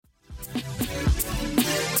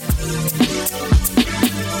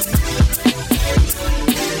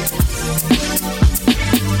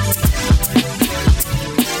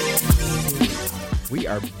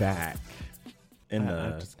back in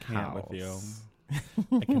the I just can't house. with you.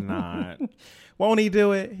 I cannot. Won't he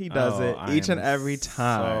do it? He does it each and I'm every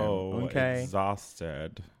time. So okay.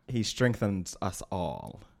 exhausted. He strengthens us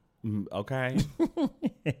all. Okay.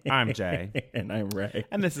 I'm Jay. And I'm Ray.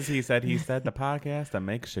 And this is He Said, the podcast that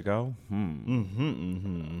makes you go, Oh,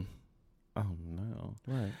 no.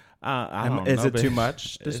 Right. I don't Is know, it but too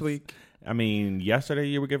much this week? I mean, yesterday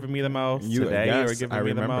you were giving me the most. Today you were giving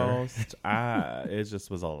me the most. It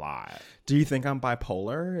just was a lot. Do you think I'm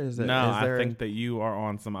bipolar? I think that you are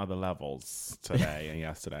on some other levels today and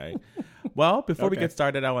yesterday. Well, before we get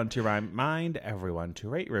started, I want to remind everyone to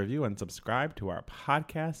rate, review, and subscribe to our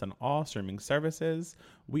podcast on all streaming services.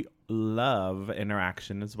 We love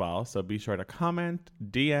interaction as well, so be sure to comment,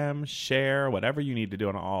 DM, share, whatever you need to do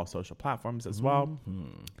on all social platforms as well.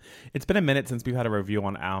 It's been a minute since we've had a review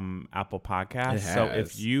on Apple Podcasts, so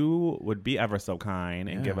if you would be ever so kind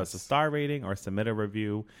and give us a star rating or submit a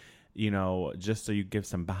review, just so you give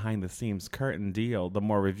some behind the scenes curtain deal. The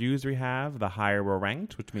more reviews we have, the higher we're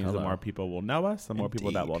ranked, which means the more people will know us. The more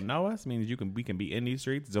people that will know us means we can be in these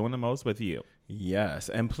streets doing the most with you. Yes,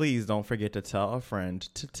 and please don't forget to tell a friend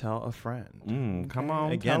to tell a friend. Come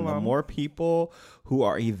on, again. The more people who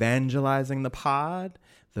are evangelizing the pod,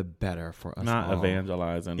 the better for us. Not all.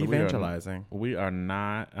 evangelizing. We are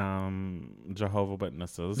not Jehovah's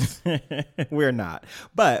Witnesses. We're not.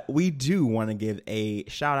 But we do want to give a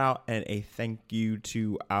shout out and a thank you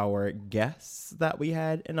to our guests that we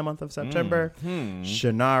had in the month of September.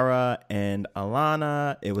 Shannara and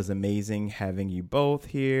Alana. It was amazing having you both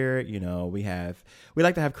here. We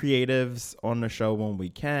like to have creatives on the show when we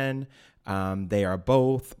can. They are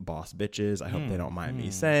both boss bitches. I hope they don't mind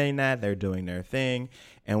me saying that. They're doing their thing,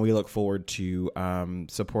 and we look forward to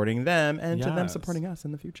supporting them and to them supporting us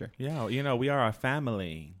in the future. Yeah, we are a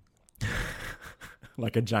family.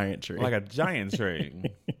 Like a giant tree. Like a giant tree.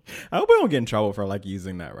 I hope we don't get in trouble for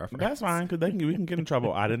using that reference. That's fine, because we can get in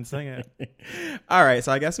trouble. I didn't sing it. All right,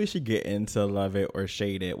 so I guess we should get into Love It or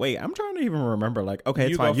Shade It. Wait, I'm trying to even remember. Okay,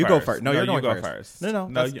 it's fine. You go first. No, you're going first. No,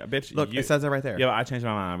 bitch. Look, it says it right there. Yeah, but I changed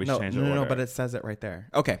my mind. We should change the order. No, but it says it right there.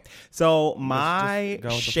 Okay, so my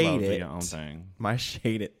Shade It, my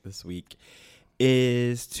Shade It this week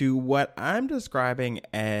is to what I'm describing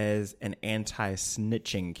as an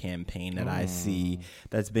anti-snitching campaign that I see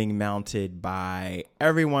that's being mounted by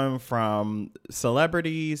everyone from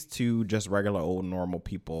celebrities to just regular old normal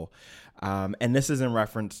people. And this is in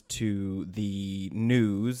reference to the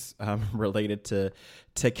news related to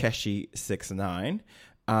Tekashi 6ix9ine.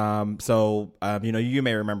 You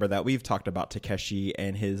may remember that we've talked about Tekashi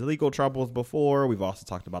and his legal troubles before. We've also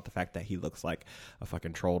talked about the fact that he looks like a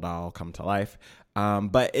fucking troll doll come to life.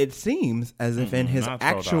 But it seems as if in his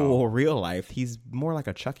actual real life, he's more like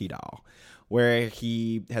a Chucky doll, where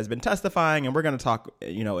he has been testifying, and we're going to talk,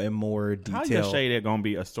 in more detail. How your Shade It going to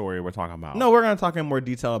be a story we're talking about? No, we're going to talk in more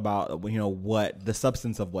detail about, what the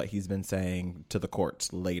substance of what he's been saying to the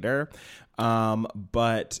courts later.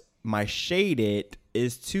 But my Shade It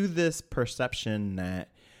is to this perception that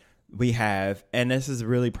we have, and this is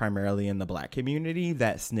really primarily in the Black community,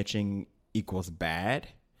 that snitching equals bad.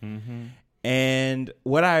 And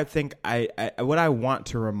what I think what I want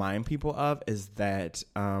to remind people of is that,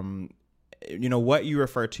 what you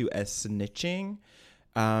refer to as snitching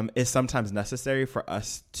is sometimes necessary for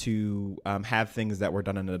us to have things that were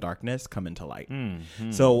done in the darkness come into light.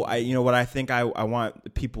 So what I think I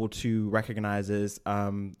want people to recognize is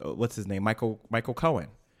what's his name, Michael Cohen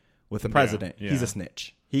with the president. Yeah. He's a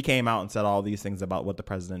snitch. He came out and said all these things about what the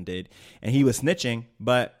president did, and he was snitching.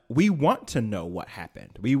 But we want to know what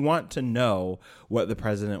happened. We want to know what the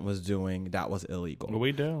president was doing that was illegal.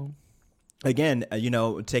 We do. Again,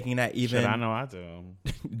 taking that even. Shit, I know I do.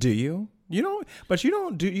 Do you? You don't, but you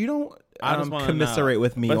don't I just commiserate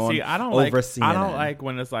with me on I don't over like, CNN. I don't like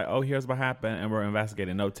when it's like, oh, here's what happened and we're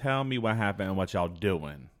investigating. No, tell me what happened and what y'all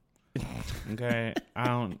doing. Okay? I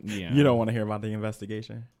don't, You don't want to hear about the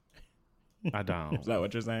investigation? I don't. Is that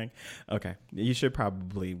what you're saying? Okay. You should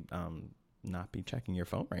probably not be checking your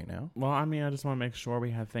phone right now. Well, I mean, I just want to make sure we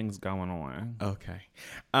have things going on. Okay.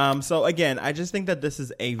 So again, I just think that this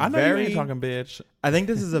is a I know you ain't talking, bitch. I think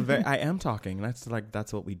this is a very. I am talking.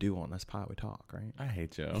 That's what we do on this pod. We talk, right? I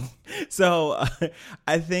hate you. So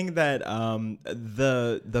I think that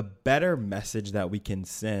the better message that we can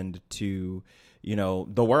send to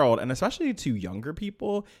the world, and especially to younger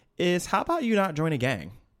people, is how about you not join a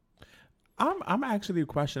gang? I'm actually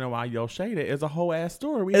questioning why Yo Shade It is a whole ass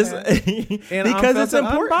story. Because it's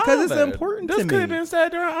important. Because it's important to me. This could have been said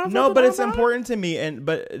during No, but it's important to me.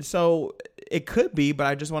 But so it could be, but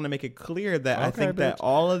I just want to make it clear that I think that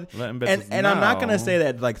all of and know. I'm not gonna say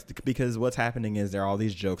that like because what's happening is there are all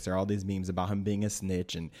these jokes, there are all these memes about him being a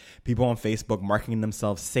snitch, and people on Facebook marking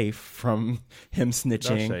themselves safe from him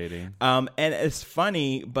snitching. That's shady. And it's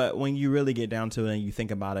funny, but when you really get down to it and you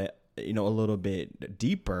think about it, you know, a little bit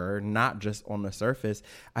deeper, not just on the surface,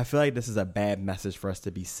 I feel like this is a bad message for us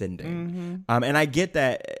to be sending. And I get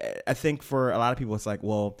that. I think for a lot of people, it's like,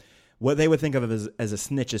 well, what they would think of as a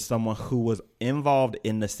snitch is someone who was involved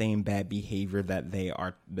in the same bad behavior that they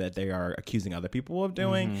are accusing other people of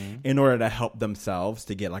doing in order to help themselves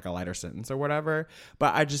to get like a lighter sentence or whatever.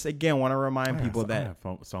 But I just, again, want to remind people that I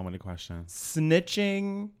have so many questions.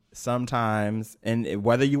 Snitching sometimes, and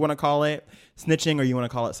whether you want to call it snitching or you want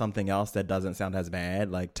to call it something else that doesn't sound as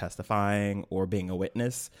bad, like testifying or being a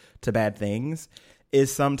witness to bad things, is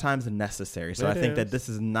sometimes necessary. So I think that this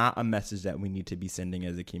is not a message that we need to be sending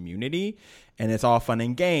as a community. And it's all fun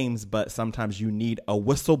and games, but sometimes you need a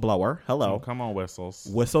whistleblower. Hello. Oh, come on, whistles.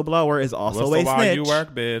 Whistleblower is also Whistle a while snitch. you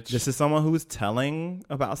work, bitch. This is someone who's telling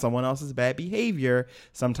about someone else's bad behavior.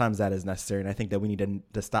 Sometimes that is necessary. And I think that we need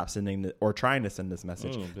to stop sending or trying to send this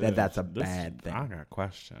message that that's a bad thing. I got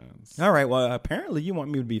questions. All right. Well, apparently you want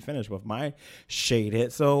me to be finished with my shade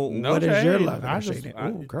it. So No what is your shade. love? I Shade just- it. I-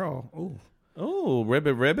 Ooh, girl. Ooh. Ooh,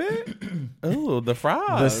 ribbit. Ooh, the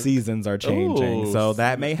frog. The seasons are changing, Ooh. so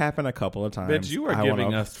that may happen a couple of times. Bitch, you are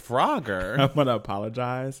giving us Frogger. I'm gonna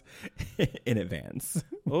apologize in advance.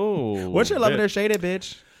 Ooh. What's your love or shade it,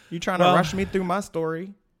 bitch? You trying to rush me through my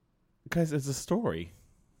story? Because it's a story.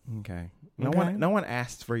 Okay. Okay. No one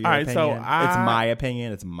asked for your All right, opinion. so It's my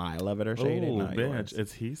opinion. It's my love it or shade it. Ooh, Not bitch. yours.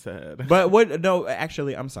 It's he said. But what? No,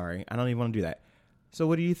 actually, I'm sorry. I don't even want to do that. So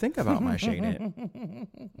what do you think about my shaded?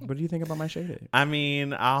 What do you think about my shaded? I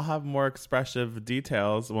mean, I'll have more expressive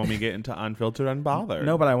details when we get into Unfiltered Unbothered.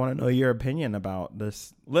 No, but I want to know your opinion about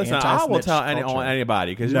this. Listen, I will tell on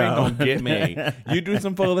anybody because you ain't going to get me. You do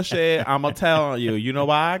some foolish shit, I'm going to tell you. You know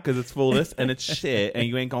why? Because it's foolish and it's shit and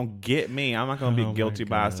you ain't going to get me. I'm not going to be guilty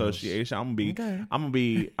by association. I'm going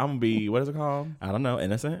to be, what is it called? I don't know.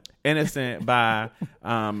 Innocent? Innocent by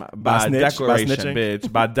snitch? declaration, By snitching? bitch.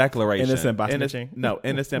 By declaration. Innocent by snitching? No,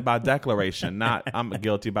 innocent by declaration. Not I'm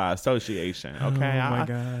guilty by association. Okay. Oh my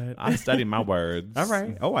God. I study my words. All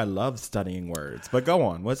right. Oh, I love studying words. But go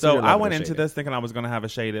on. So I went into this thinking I was going to have a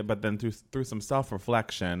shaded, but then through some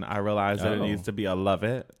self-reflection, I realized that it needs to be a love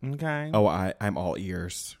it. Okay. Oh, I'm all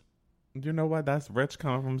ears. You know what? That's rich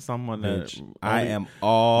coming from someone that I am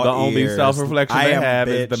all the ears. only self-reflection they have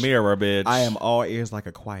is the bitch. mirror, bitch. I am all ears like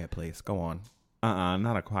a quiet place. Go on.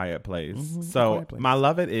 Not a quiet place. a quiet place. My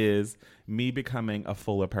love it is me becoming a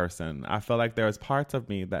fuller person. I feel like there's parts of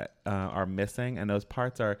me that are missing, and those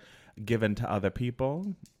parts are given to other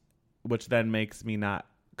people, which then makes me not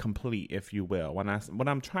complete, if you will. What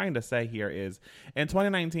I'm trying to say here is, in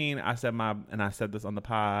 2019, I said this on the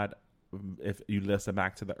pod. If you listen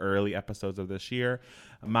back to the early episodes of this year,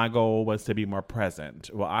 my goal was to be more present.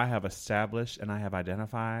 Well, I have established and I have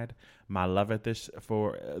identified my love at this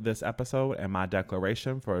for this episode and my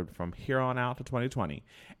declaration from here on out to 2020.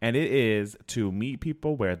 And it is to meet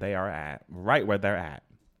people where they are at, right where they're at.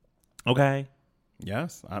 Okay?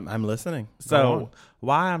 Yes, I'm listening. So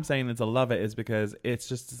why I'm saying it's a love it is because it's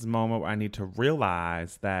just this moment where I need to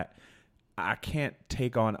realize that I can't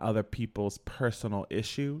take on other people's personal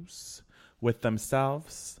issues with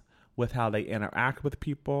themselves, with how they interact with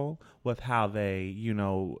people, with how they,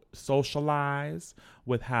 socialize,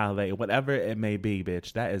 with how they, whatever it may be,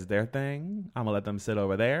 bitch, that is their thing. I'm gonna let them sit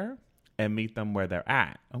over there and meet them where they're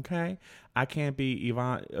at. Okay. I can't be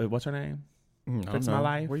Yvonne. What's her name? Fix My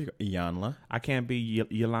Life. Where you go? Iyanla. I can't be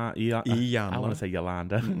Yolanda. I want to say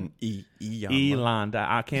Yolanda. Yolanda.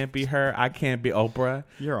 I can't be her. I can't be Oprah.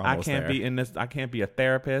 You're almost I can't there. be in this. I can't be a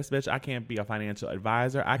therapist, bitch. I can't be a financial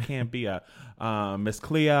advisor. I can't be a Miss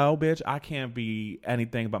Cleo, bitch. I can't be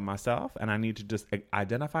anything but myself, and I need to just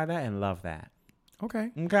identify that and love that.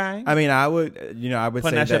 Okay. Okay. I mean, I would Putting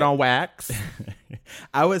say that shit on wax.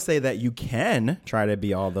 I would say that you can try to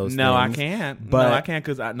be all those No, things. I can't. But No, I can't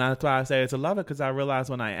because that's why I say it's a love it because I realize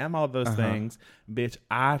when I am all those things, bitch,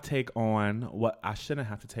 I take on what I shouldn't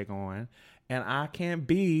have to take on. And I can't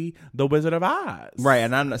be the Wizard of Oz. Right.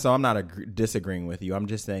 And I'm not disagreeing with you. I'm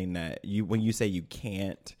just saying that when you say you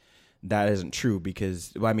can't, that isn't true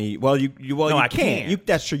because you I can't.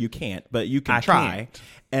 That's true. You can't, but you can try. Can't.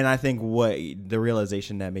 And I think what the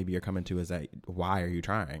realization that maybe you're coming to is that why are you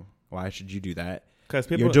trying? Why should you do that? Because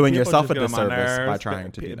you're doing people yourself just a get on my disservice by nerves,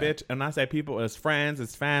 trying to do that. Bitch, and I say people as friends,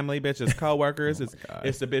 as family, bitch, as coworkers,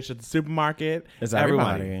 it's the bitch at the supermarket. It's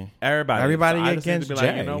everybody. Everybody So I just need against to be Jay.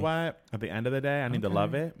 like, you know what? At the end of the day, I need to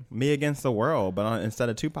love it. Me against the world, but instead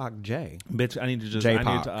of Tupac, Jay. Bitch, I need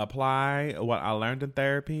to apply what I learned in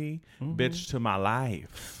therapy, bitch, to my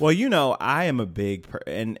life. Well, I am a big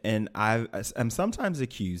and I'm sometimes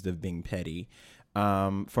accused of being petty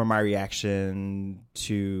for my reaction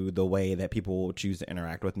to the way that people will choose to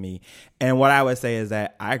interact with me. And what I would say is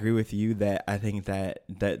that I agree with you that I think that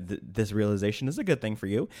this realization is a good thing for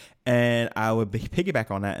you. And I would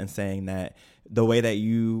piggyback on that and saying that the way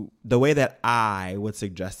that I would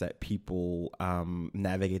suggest that people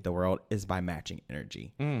navigate the world is by matching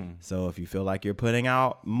energy. So if you feel like you're putting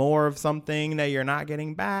out more of something that you're not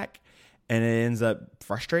getting back and it ends up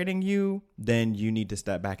frustrating you, then you need to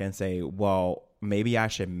step back and say, well, maybe I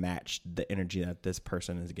should match the energy that this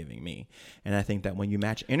person is giving me. And I think that when you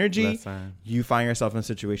match energy, you find yourself in a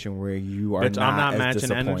situation where you are bitch, I'm not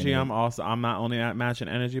matching energy. I'm not only matching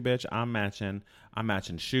energy, bitch. I'm matching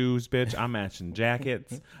shoes, bitch. I'm matching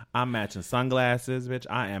jackets. I'm matching sunglasses, bitch.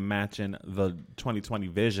 I am matching the 2020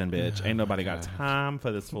 vision, bitch. Ain't nobody got time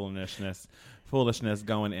for this foolishness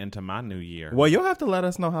going into my new year. Well, you'll have to let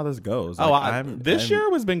us know how this goes. This year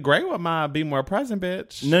has been great with my Be More Present,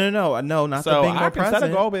 bitch. No, not so the Being More Present. Set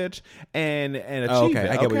a goal, bitch, and achieve it.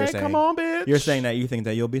 I get what you're saying. Come on, bitch. You're saying that you think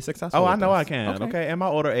that you'll be successful. Oh, I know I can. Okay. In my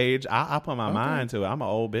older age, I put my mind to it. I'm an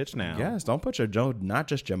old bitch now. Yes, don't put not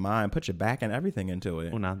just your mind, put your back and everything into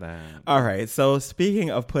it. Oh, not that. All right. So speaking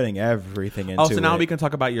of putting everything into it. So now we can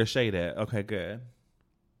talk about your shaded. Okay, good.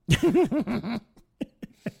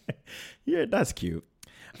 Yeah, that's cute.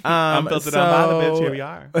 Unfiltered and unbothered, bitch. Here we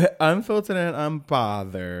are. Unfiltered and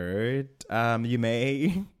unbothered. You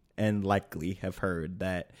may and likely have heard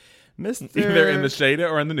that Mr. either in the shaded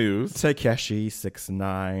or in the news, Tekashi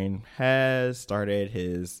 6ix9ine has started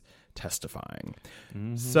his testifying.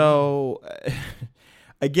 So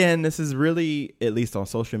again, this is really, at least on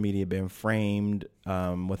social media, been framed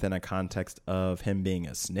within a context of him being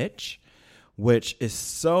a snitch, which is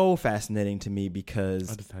so fascinating to me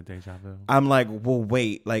because I just had deja vu. I'm like, well,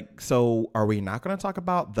 wait, so are we not going to talk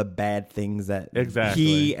about the bad things that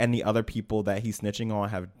he and the other people that he's snitching on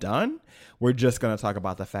have done? We're just going to talk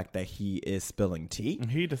about the fact that he is spilling tea.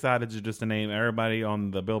 He decided to name everybody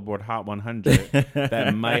on the Billboard Hot 100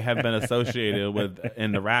 that might have been associated with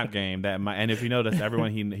in the rap game. And if you notice,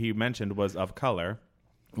 everyone he mentioned was of color.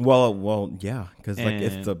 Well, yeah, because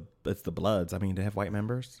it's the Bloods. I mean, they have white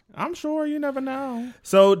members. I'm sure, you never know.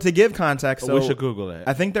 So to give context, we should Google it.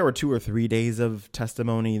 I think there were 2 or 3 days of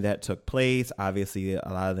testimony that took place. Obviously, a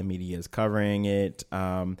lot of the media is covering it.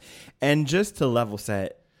 And just to level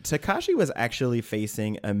set, Tekashi was actually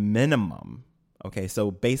facing a minimum. Okay,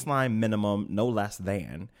 so baseline minimum, no less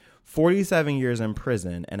than 47 years in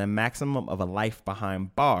prison and a maximum of a life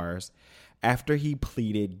behind bars after he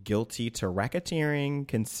pleaded guilty to racketeering,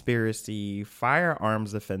 conspiracy,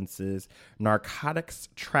 firearms offenses, narcotics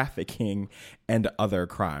trafficking, and other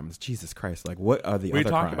crimes. Jesus Christ, what are the other crimes? We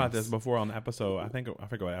talked about this before on the episode. I forget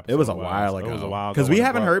what episode it was. A while ago. It was a while ago. Because we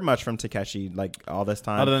haven't heard much from Tekashi all this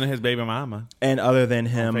time. Other than his baby mama. And other than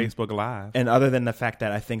him. On Facebook Live. And other than the fact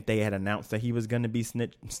that I think they had announced that he was going to be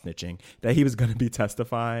snitching, that he was going to be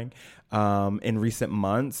testifying in recent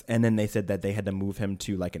months. And then they said that they had to move him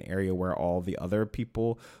to an area where all the other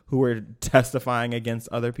people who were testifying against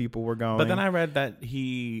other people were going. But then I read that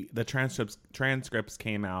the transcripts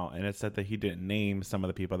came out and it said that he didn't name some of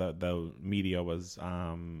the people that the media was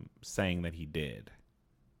saying that he did.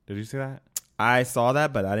 Did you see that? I saw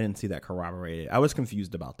that, but I didn't see that corroborated. I was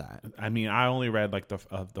confused about that. I mean, I only read the first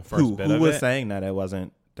bit of it. Who was saying that it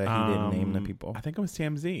wasn't, that he didn't name the people? I think it was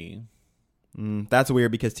TMZ. That's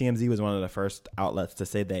weird because TMZ was one of the first outlets to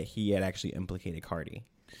say that he had actually implicated Cardi.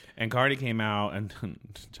 And Cardi came out and,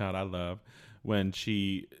 child, I love, when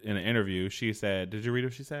she, in an interview, she said, did you read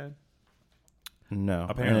what she said? No.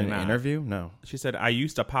 Apparently in an interview? No. She said, I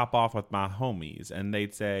used to pop off with my homies and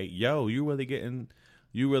they'd say, yo, you really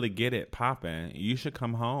get it popping. You should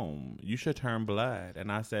come home. You should turn blood.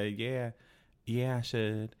 And I said, yeah, I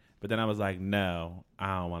should. But then I was like, no,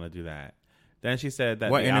 I don't want to do that. Then she said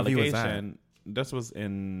that what the interview allegation, was that? This was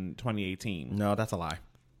in 2018. No, that's a lie.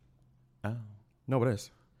 Oh. No, it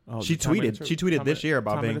is. Oh, she tweeted this year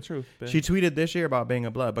about being she tweeted this year about being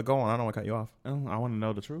a blood. But go on, I don't want to cut you off. Oh, I want to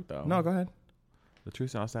know the truth though. No, go ahead. The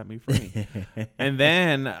truth shall set me free. And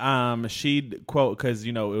then she'd quote, because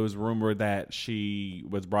it was rumored that she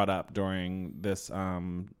was brought up during this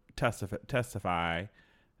testification.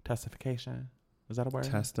 Is that a word?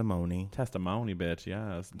 Testimony, bitch.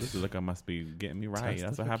 Yes, this is like I must be getting me right.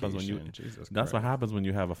 That's what happens when you. Jesus That's what Christ. happens when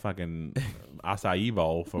you have a fucking acai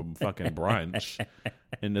bowl for fucking brunch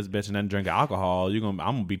in this bitch and then drink alcohol. I'm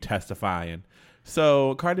gonna be testifying.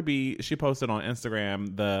 So Cardi B, she posted on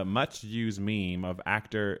Instagram the much used meme of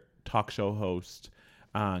actor, talk show host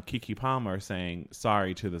Keke Palmer saying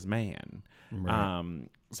sorry to this man. Right.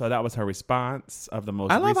 So that was her response of the most.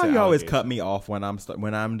 I love how recent you always allegation. cut me off when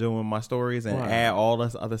I'm doing my stories and What? add all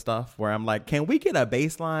this other stuff. Where I'm like, can we get a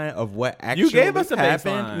baseline of what actually You gave us a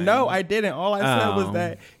happened? baseline. No, I didn't. All I said was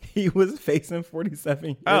that he was facing 47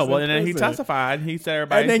 years. Oh well, in and then he prison. testified. He said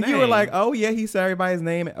everybody's And then name. you were like, oh yeah, he said everybody's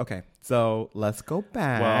name. Okay, so let's go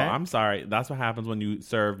back. Well, I'm sorry. That's what happens when you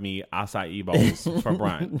serve me acai bowls for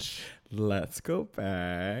brunch. Let's go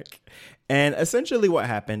back. And essentially what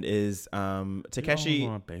happened is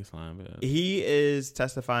Tekashi, Baseline, bitch. he is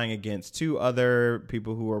testifying against two other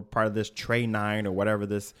people who are part of this Trey 9 or whatever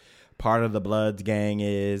this part of the Bloods gang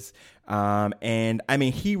is. And I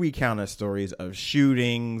mean, he recounted stories of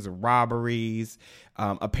shootings, robberies.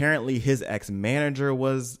 Apparently his ex-manager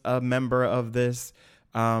was a member of this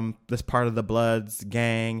part of the Bloods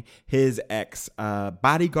gang. His ex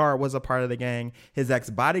bodyguard was a part of the gang. His ex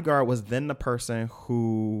bodyguard was then the person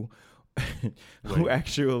who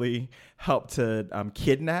actually helped to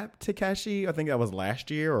kidnap Tekashi. I think that was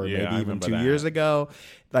last year or maybe even 2 years ago.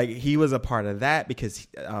 Like he was a part of that because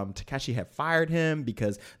Tekashi had fired him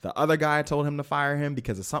because the other guy told him to fire him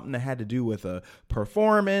because of something that had to do with a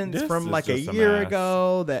performance from like a year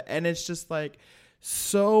ago. And it's just like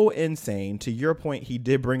so insane. To your point, he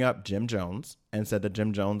did bring up Jim Jones and said that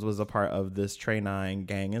Jim Jones was a part of this Trey 9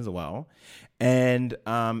 gang as well. And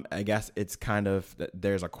I guess it's kind of,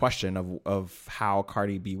 there's a question of how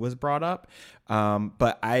Cardi B was brought up.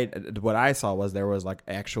 But what I saw was there was like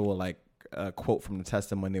actual like a quote from the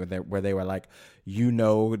testimony where they were like,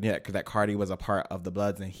 that Cardi was a part of the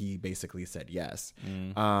Bloods, and he basically said yes.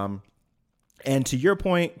 And to your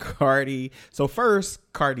point, Cardi. So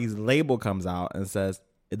first, Cardi's label comes out and says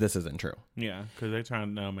this isn't true. Yeah, because they're trying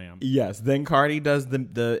to know, ma'am. Yes. Then Cardi does the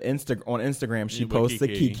on Instagram. She posts the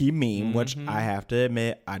Kiki meme, which I have to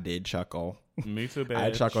admit I did chuckle. Me too, bitch.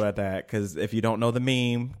 I chuckled at that because if you don't know the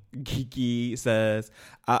meme, Kiki says,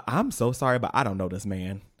 "I'm so sorry, but I don't know this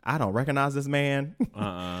man. I don't recognize this man."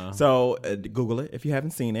 So Google it if you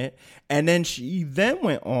haven't seen it. And then she then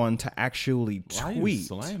went on to actually tweet. Why you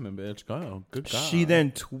slamming, bitch? Go. Good God. She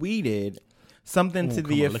then tweeted something to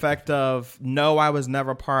the effect of, "No, I was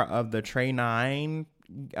never part of the Trey 9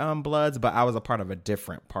 Bloods, but I was a part of a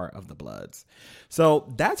different part of the Bloods."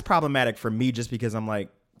 So that's problematic for me just because I'm like,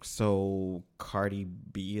 so Cardi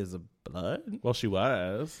B is a Blood? Well, she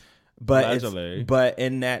was. But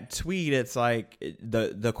in that tweet, it's like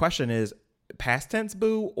the question is past tense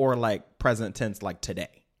boo or like present tense like today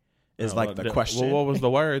is the question. Well, what was the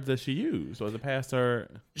word that she used? Was it past or?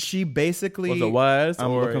 She basically was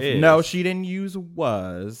or is? No, she didn't use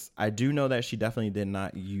was. I do know that she definitely did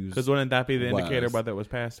not use. Because wouldn't that be the was. indicator whether it was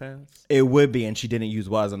past tense? It would be, and she didn't use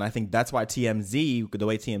was, and I think that's why TMZ, the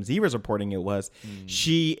way TMZ was reporting it was,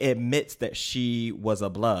 she admits that she was a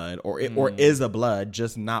Blood or is a Blood,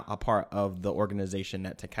 just not a part of the organization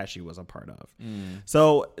that Tekashi was a part of.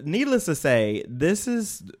 So, needless to say, this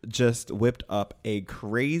is just whipped up a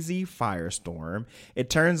crazy firestorm. It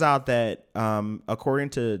turns out that,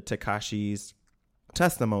 according to Tekashi's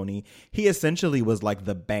testimony, he essentially was like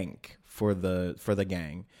the bank for the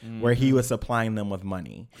gang, where he was supplying them with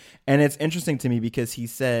money. And it's interesting to me because he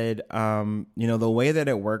said, the way that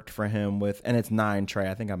it worked for him with, and it's 9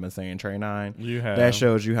 Trey. I think I've been saying Trey 9. You have. That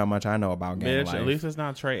shows you how much I know about gang Bitch, life. at least it's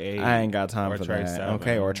not Trey 8. I ain't got time for Trey that. 7.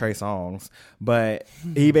 Okay, or Trey Songs. But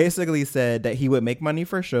he basically said that he would make money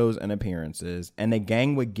for shows and appearances, and the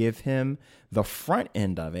gang would give him the front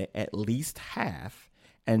end of it, at least half,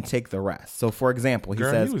 and take the rest. So, for example, he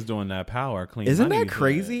says, he was doing that power clean. Isn't money that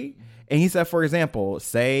crazy? And he said, for example,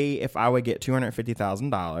 say if I would get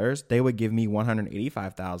 $250,000, they would give me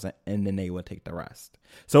 $185,000, and then they would take the rest.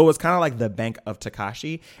 So it was kind of like the bank of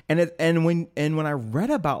Tekashi. And when I read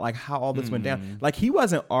about like how all this went down, like he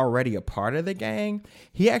wasn't already a part of the gang.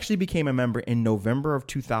 He actually became a member in November of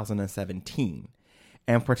 2017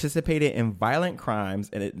 and participated in violent crimes,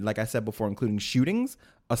 and like I said before, including shootings,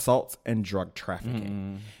 assaults, and drug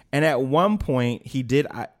trafficking. And at one point, he did,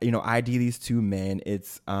 ID these two men.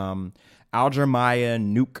 It's Aljermiah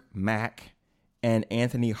Nuke Mack and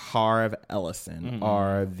Anthony Harv Ellison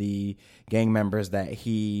are the gang members that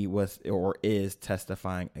he was or is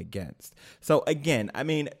testifying against. So again, I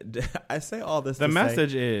mean, I say all this. The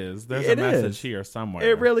message is there's a message here somewhere.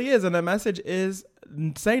 It really is, and the message is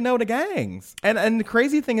say no to gangs. And the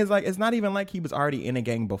crazy thing is, like, it's not even like he was already in a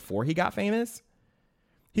gang before he got famous.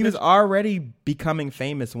 He was already becoming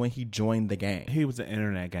famous when he joined the gang. He was an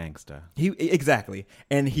internet gangster. Exactly.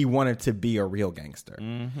 And he wanted to be a real gangster.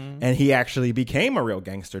 Mm-hmm. And he actually became a real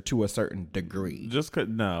gangster to a certain degree. He was a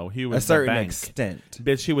certain bank. extent.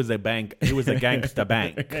 Bitch, he was a bank. He was a gangster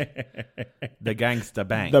bank. The gangster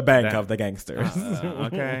bank. The bank of the gangsters.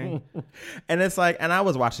 Okay. And it's like, and I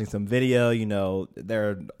was watching some video, you know,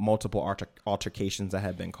 there are multiple altercations that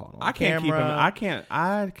have been caught on camera.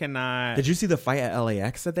 I cannot. Did you see the fight at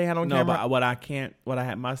LAX that they had on camera? No, but what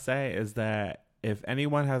I must say is that if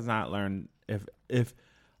anyone has not learned, if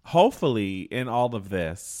hopefully in all of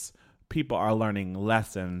this, people are learning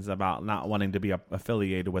lessons about not wanting to be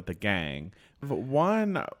affiliated with the gang.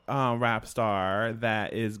 One rap star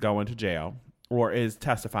that is going to jail or is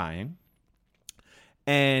testifying,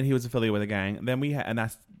 and he was affiliated with a gang. Then and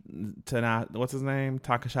that's what's his name?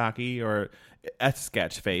 Takashaki or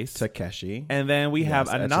Sketchface. Takeshi. And then we have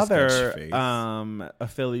another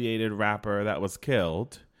affiliated rapper that was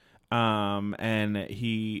killed. And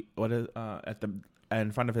he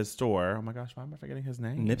in front of his store. Oh my gosh, why am I forgetting his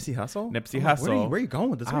name? Nipsey Hussle? Hussle. Where are you going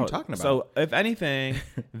with this? What are you talking about? So if anything,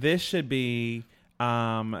 this should be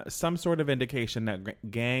some sort of indication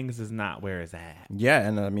that gangs is not where it's at. Yeah,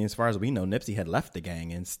 and I mean, as far as we know, Nipsey had left the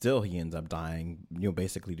gang, and still he ends up dying, you know,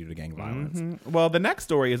 basically due to gang violence. Mm-hmm. Well, the next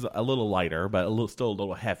story is a little lighter, but still a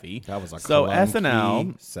little heavy. That was a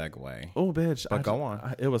SNL segue. Oh, bitch! But go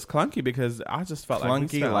on. It was clunky because I just felt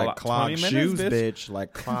clunky, like clog shoes, bitch.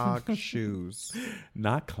 Like clog shoes,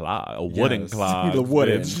 not clog, wooden clog. The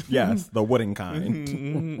wooden, bitch. Yes, the wooden kind.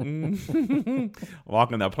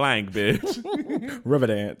 Walking the plank, bitch.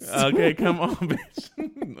 Riverdance. Okay, come on, bitch.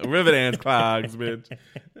 Riverdance clogs, bitch.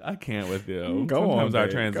 I can't with you. Sometimes our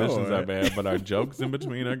transitions are bad, but our jokes in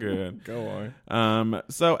between are good. Go on.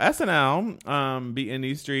 So SNL be in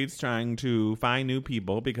these streets trying to find new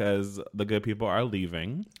people because the good people are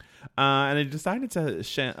leaving. And they decided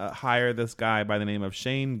to hire this guy by the name of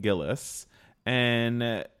Shane Gillis.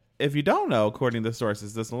 And if you don't know, according to the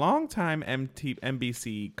sources, this longtime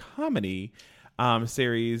NBC comedy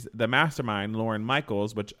series, The Mastermind, Lorne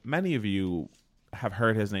Michaels, which many of you have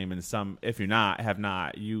heard his name in some. If you have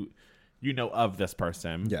not, you know of this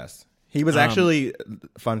person. Yes, he was actually.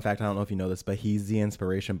 Fun fact: I don't know if you know this, but he's the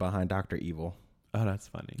inspiration behind Dr. Evil. Oh, that's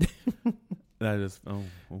funny. That is. Oh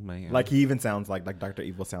man. Like he even sounds like Dr.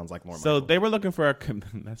 Evil sounds like Lorne. So Michaels. they were looking for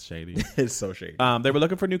that's shady. It's so shady. They were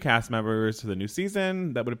looking for new cast members for the new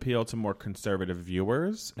season that would appeal to more conservative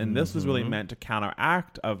viewers, and this was really meant to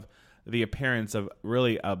counteract of the appearance of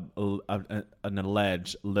really an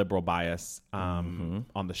alleged liberal bias on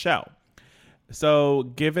the show. So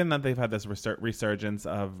given that they've had this resurgence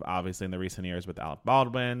of, obviously, in the recent years with Alec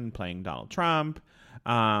Baldwin playing Donald Trump,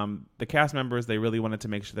 the cast members, they really wanted to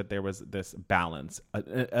make sure that there was this balance,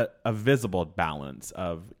 a visible balance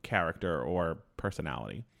of character or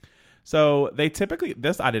personality. So they typically,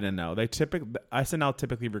 this I didn't know, SNL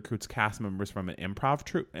typically recruits cast members from an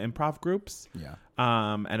improv groups. Yeah.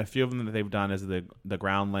 And a few of them that they've done is the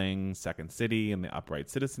Groundlings, Second City, and the Upright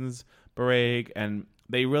Citizens Parade. And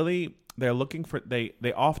they're looking for,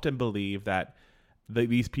 they often believe that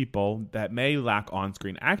these people that may lack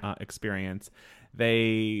on-screen experience,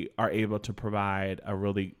 they are able to provide a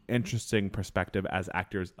really interesting perspective as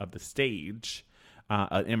actors of the stage.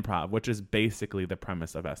 Improv, which is basically the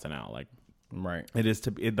premise of SNL. Like, right. It is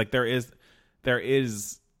there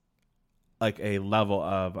is like a level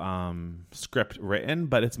of script written,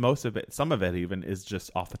 but it's some of it even is just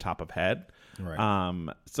off the top of head.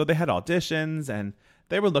 Right. So they had auditions and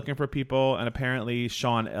they were looking for people, and apparently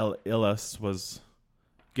Sean Gillis was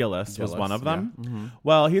one of them. Yeah. Mm-hmm.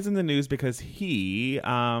 Well, he's in the news because he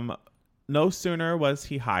no sooner was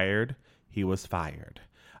he hired, he was fired.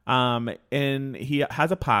 And he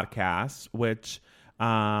has a podcast, which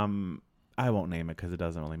I won't name it because it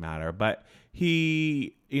doesn't really matter. But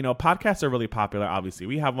podcasts are really popular. Obviously,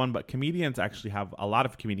 we have one, but comedians actually a lot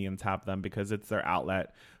of comedians have them because it's their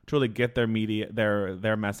outlet to really get their media,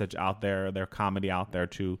 their message out there, their comedy out there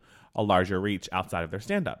to a larger reach outside of their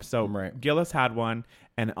stand-up. So right. Gillis had one,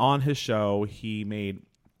 and on his show, he made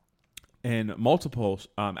in multiple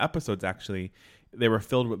episodes actually. They were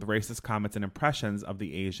filled with racist comments and impressions of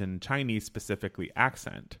the Asian Chinese, specifically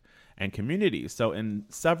accent and community. So in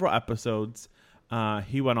several episodes,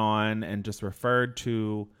 he went on and just referred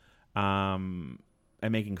to and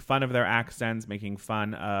making fun of their accents, making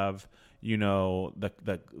fun of,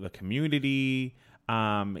 the community.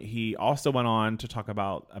 He also went on to talk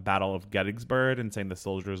about a Battle of Gettysburg and saying the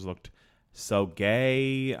soldiers looked so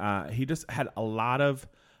gay. He just had a lot of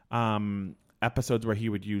episodes where he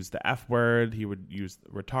would use the F word. He would use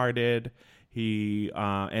retarded. He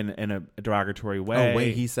in a derogatory way. Oh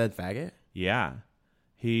wait, he said faggot? Yeah.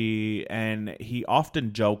 He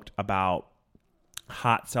often joked about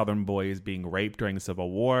hot Southern boys being raped during the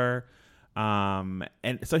Civil War. And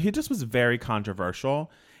so he just was very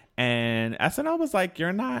controversial. And SNL was like,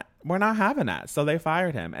 we're not having that. So they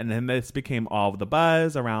fired him. And then this became all of the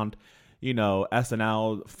buzz around,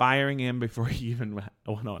 SNL firing him before he even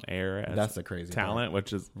went on air as That's the crazy talent, part.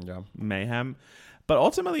 which is mayhem. But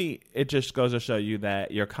ultimately, it just goes to show you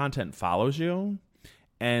that your content follows you.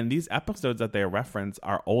 And these episodes that they reference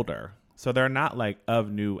are older. So they're not like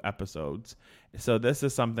of new episodes. So this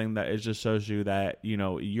is something that it just shows you that,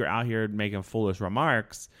 you're out here making foolish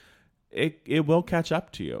remarks. It will catch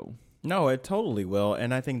up to you. No, it totally will.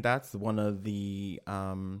 And I think that's one of the,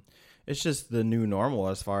 it's just the new normal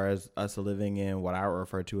as far as us living in what I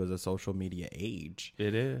refer to as a social media age.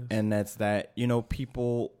 It is. And that's that,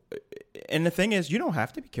 people, and the thing is, you don't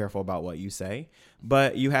have to be careful about what you say,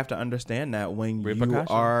 but you have to understand that when you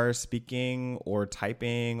are speaking or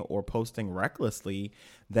typing or posting recklessly,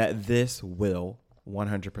 that this will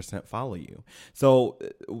 100% follow you. So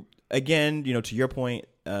again, to your point,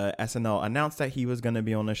 SNL announced that he was going to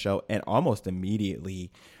be on the show, and almost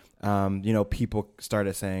immediately, people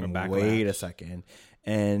started saying, wait a second.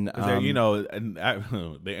 And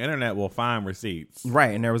the internet will find receipts,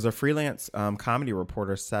 right? And there was a freelance comedy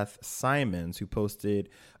reporter, Seth Simons, who posted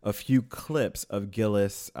a few clips of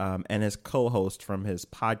Gillis and his co-host from his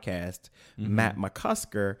podcast, Matt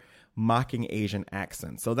McCusker, mocking Asian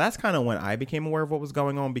accents. So that's kind of when I became aware of what was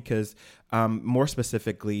going on, because more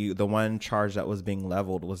specifically, the one charge that was being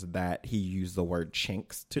leveled was that he used the word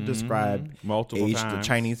chinks to describe multiple times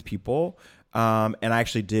Chinese people. And I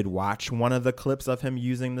actually did watch one of the clips of him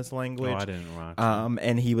using this language. Oh, I didn't watch.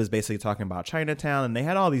 And he was basically talking about Chinatown, and they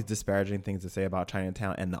had all these disparaging things to say about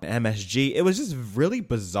Chinatown and the MSG. It was just really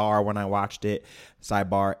bizarre when I watched it.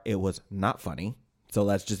 Sidebar, it was not funny. So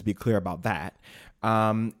let's just be clear about that.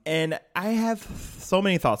 And I have so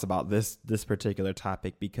many thoughts about this particular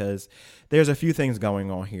topic, because there's a few things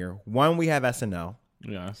going on here. One, we have SNL.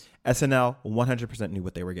 Yes. SNL 100% knew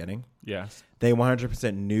what they were getting. Yes. They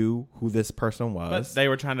 100% knew who this person was. But they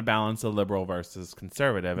were trying to balance the liberal versus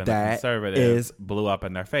conservative, and that the conservative blew up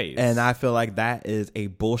in their face. And I feel like that is a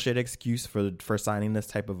bullshit excuse for signing this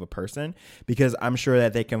type of a person, because I'm sure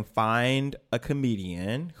that they can find a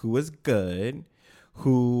comedian who is good,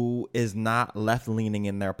 who is not left-leaning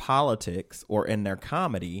in their politics or in their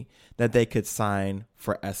comedy, that they could sign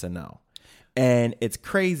for SNL. And it's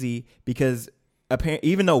crazy because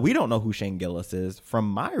even though we don't know who Shane Gillis is, from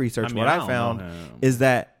my research, what I found is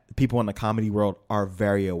that people in the comedy world are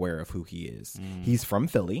very aware of who he is. He's from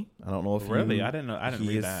Philly. I don't know if really. I didn't know. I didn't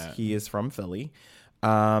read that. He is from Philly,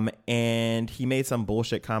 and he made some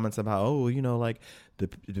bullshit comments about, like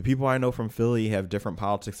the people I know from Philly have different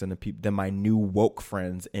politics than my new woke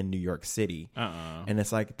friends in New York City. And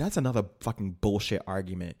it's like, that's another fucking bullshit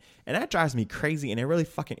argument. And that drives me crazy, and it really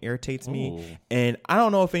fucking irritates me. And I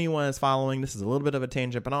don't know if anyone is following, this is a little bit of a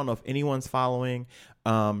tangent, but I don't know if anyone's following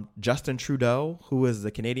Justin Trudeau, who is the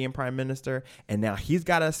Canadian Prime Minister, and now he's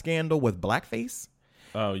got a scandal with blackface.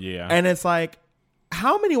 Oh, yeah. And it's like,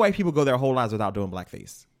 how many white people go their whole lives without doing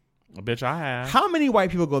blackface? Bitch, I have. How many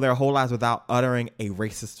white people go their whole lives without uttering a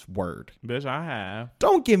racist word? Bitch, I have.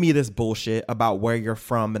 Don't give me this bullshit about where you're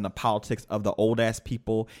from and the politics of the old ass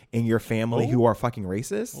people in your family who are fucking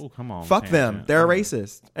racist. Oh, come on. Fuck them. They're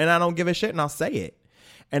racist. And I don't give a shit, and I'll say it.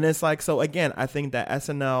 And it's like, so again, I think that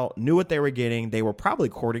SNL knew what they were getting. They were probably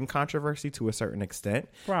courting controversy to a certain extent,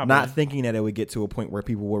 not thinking that it would get to a point where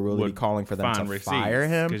people would really be calling for them to fire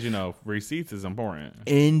him. Because, receipts is important.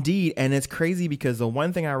 Indeed. And it's crazy because the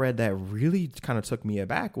one thing I read that really kind of took me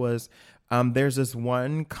aback was there's this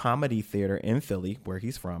one comedy theater in Philly where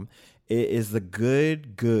he's from. It is the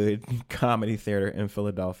Good Comedy Theater in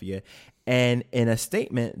Philadelphia. And in a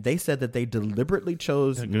statement, they said that they deliberately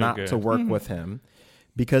chose not to work with him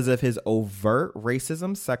because of his overt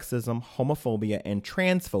racism, sexism, homophobia, and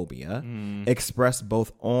transphobia expressed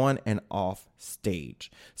both on and off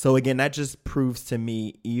stage. So again, that just proves to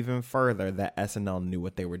me even further that SNL knew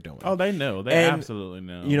what they were doing. Oh, they knew. They absolutely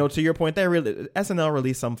knew. To your point, SNL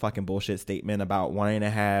released some fucking bullshit statement about wanting to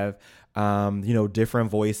have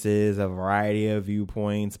different voices, a variety of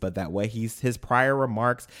viewpoints, but that way his prior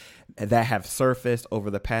remarks that have surfaced over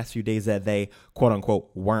the past few days that they quote unquote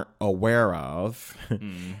weren't aware of,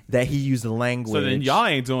 that he used the language. So then y'all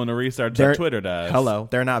ain't doing the research that Twitter does. Hello,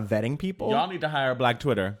 they're not vetting people. Y'all need to hire Black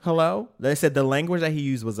Twitter. Hello, they said said the language that he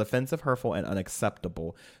used was offensive, hurtful, and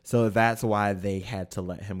unacceptable. So that's why they had to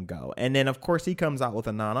let him go. And then, of course, he comes out with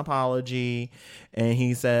a non-apology, and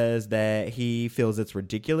he says that he feels it's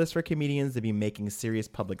ridiculous for comedians to be making serious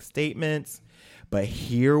public statements. But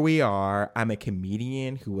here we are. I'm a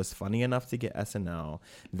comedian who was funny enough to get SNL.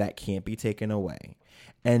 That can't be taken away.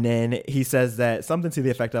 And then he says that something to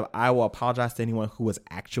the effect of, I will apologize to anyone who was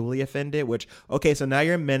actually offended, which, okay, so now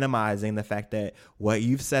you're minimizing the fact that what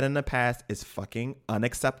you've said in the past is fucking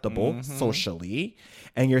unacceptable socially.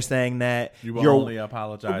 And you're saying that you will only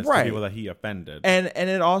apologize to people that he offended. And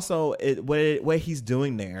it also, what he's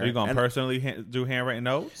doing there. Are you going to personally do handwritten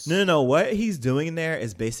notes? No. What he's doing there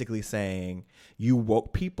is basically saying you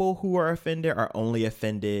woke people who are offended are only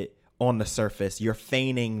offended on the surface. You're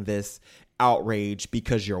feigning this outrage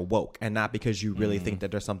because you're woke and not because you really think that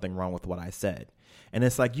there's something wrong with what I said. And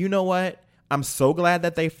it's like, you know what? I'm so glad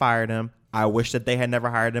that they fired him. I wish that they had never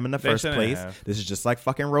hired him in the first place. This is just like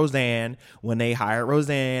fucking Roseanne when they hired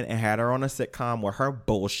Roseanne and had her on a sitcom with her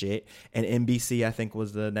bullshit. And NBC, I think,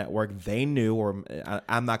 was the network they knew. Or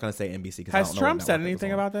I'm not going to say NBC because has Trump said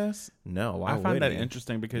anything about this? No. Why I find that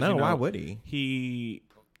interesting because why would he?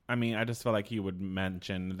 I just feel like he would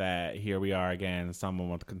mention that here we are again, someone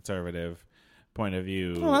with conservative point of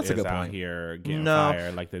view is out here getting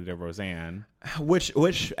fired like they did Roseanne. Which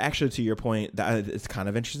actually, to your point, that it's kind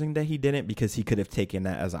of interesting that he didn't, because he could have taken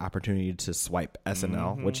that as an opportunity to swipe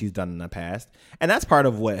SNL, which he's done in the past. And that's part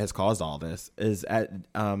of what has caused all this is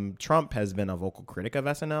Trump has been a vocal critic of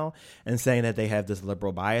SNL and saying that they have this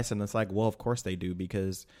liberal bias. And it's like, well, of course they do,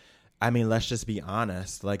 because, I mean, let's just be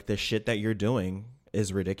honest. Like, the shit that you're doing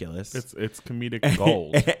is ridiculous. It's comedic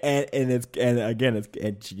gold. and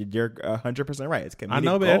you're 100% right. It's comedic I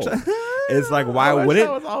know, gold. bitch. It's like,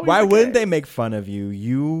 why wouldn't they make fun of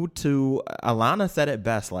you? Alana said it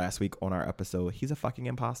best last week on our episode. He's a fucking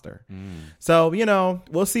imposter. So,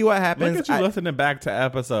 we'll see what happens. Look at you listening back to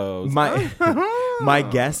episodes. My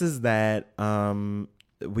guess is that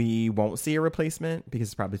we won't see a replacement because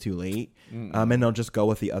it's probably too late. And they'll just go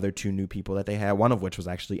with the other two new people that they had, one of which was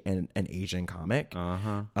actually an Asian comic.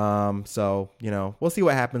 So, we'll see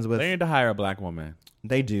what happens with. They need to hire a black woman.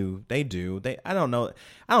 They do. I don't know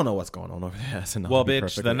what's going on over there. So well,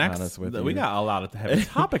 bitch, we got a lot of heavy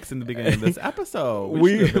topics in the beginning of this episode.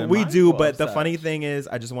 We do, but the funny thing is,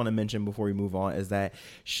 I just want to mention before we move on is that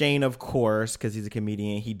Shane, of course, because he's a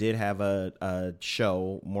comedian, he did have a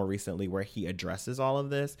show more recently where he addresses all of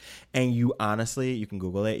this. And you can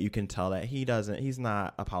Google it. You can tell that he's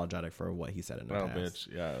not apologetic for what he said in the past.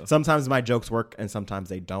 Bitch, yeah. Sometimes my jokes work and sometimes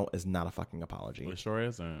they don't. It's not a fucking apology. It sure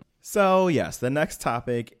isn't. So, yes, the next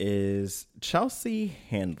topic is Chelsea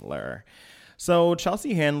Handler. So,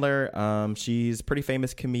 Chelsea Handler, she's a pretty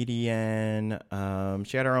famous comedian.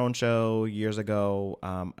 She had her own show years ago.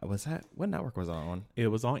 What network was it on? It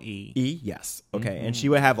was on E. E, yes. Okay. And she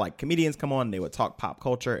would have like comedians come on. They would talk pop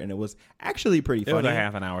culture, and it was actually pretty funny. It was a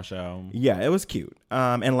half an hour show. Yeah, it was cute.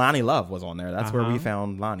 And Lonnie Love was on there. That's where we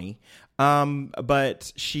found Lonnie.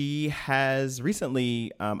 But she has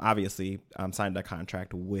recently, obviously, signed a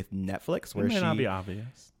contract with Netflix. Where it may not be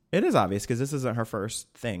obvious. It is obvious because this isn't her first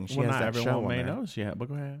thing. She has not that everyone show may on there. know she had, but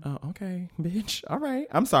go ahead. Oh, okay, bitch. All right.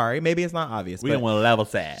 I'm sorry. Maybe it's not obvious. We don't want to level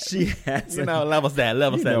set. She has, level set.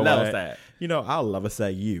 I'll level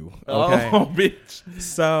set you. Okay, bitch.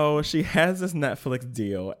 So she has this Netflix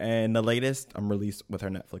deal, and the latest release with her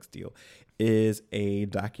Netflix deal is a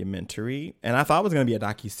documentary. And I thought it was going to be a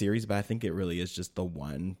docuseries, but I think it really is just the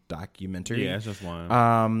one documentary. Yeah, it's just one.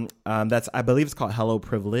 I believe it's called Hello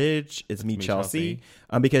Privilege. It's Me Chelsea.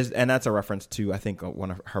 And that's a reference to, I think, one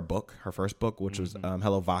of her first book, which was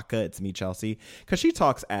Hello Vodka. It's Me Chelsea. Because she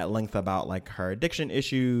talks at length about like her addiction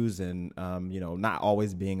issues and, not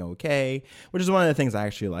always being okay, which is one of the things I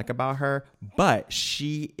actually like about her. But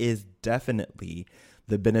she is definitely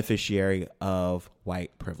the beneficiary of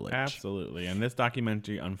white privilege. Absolutely. And this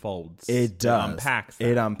documentary unfolds. It does.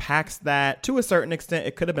 It unpacks that to a certain extent.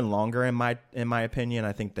 It could have been longer in my opinion.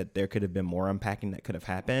 I think that there could have been more unpacking that could have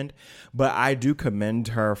happened. But I do commend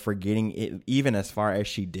her for getting it even as far as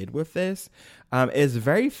she did with this. It's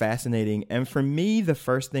very fascinating. And for me, the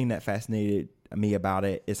first thing that fascinated me about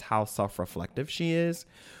it is how self-reflective she is,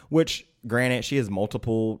 which granted, she has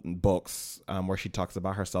multiple books where she talks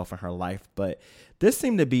about herself and her life, but this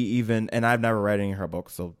seemed to be even, and I've never read any of her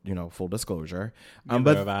books, so, full disclosure.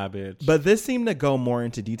 But this seemed to go more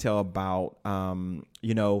into detail about,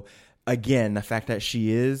 again, the fact that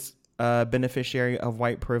she is a beneficiary of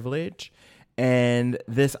white privilege And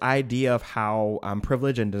this idea of how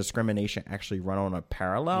privilege and discrimination actually run on a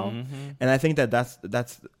parallel. And I think that's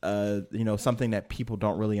something that people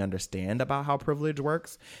don't really understand about how privilege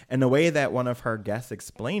works. And the way that one of her guests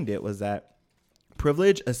explained it was that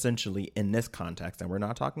privilege essentially in this context, and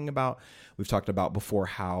we've talked about before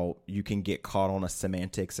how you can get caught on a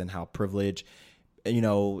semantics and how privilege,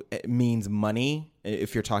 it means money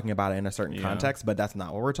if you're talking about it in a certain context, but that's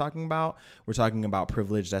not what we're talking about. We're talking about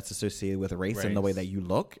privilege that's associated with race and the way that you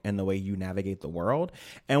look and the way you navigate the world.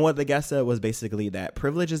 And what the guest said was basically that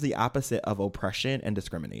privilege is the opposite of oppression and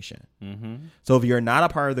discrimination. So if you're not a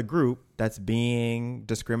part of the group that's being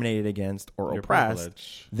discriminated against or oppressed,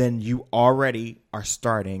 then you already are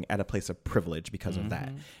starting at a place of privilege because of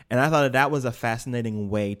that. And I thought that was a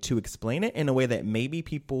fascinating way to explain it in a way that maybe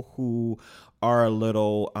people who are a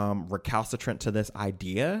little recalcitrant to this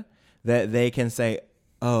idea, that they can say,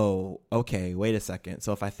 oh, okay, wait a second.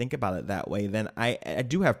 So if I think about it that way, then I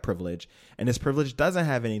do have privilege. And this privilege doesn't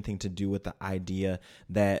have anything to do with the idea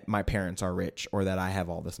that my parents are rich or that I have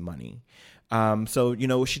all this money. So,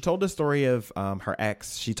 she told the story of her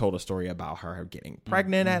ex. She told a story about her getting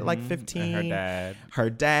pregnant at like 15. And her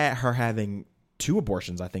dad, her having 2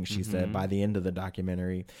 abortions, I think she said, by the end of the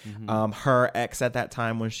documentary. Her ex at that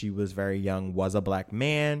time when she was very young was a black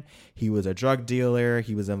man. He was a drug dealer.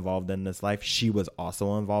 He was involved in this life. She was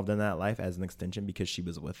also involved in that life as an extension because she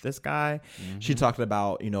was with this guy. She talked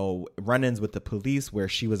about, run-ins with the police where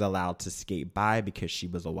she was allowed to skate by because she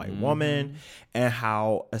was a white woman, and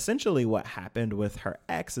how essentially what happened with her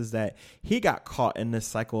ex is that he got caught in this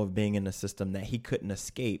cycle of being in the system that he couldn't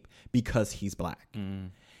escape because he's black.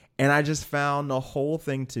 And I just found the whole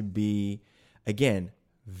thing to be, again,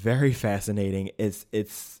 very fascinating.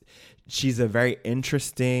 She's a very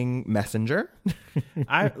interesting messenger.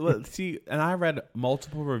 I read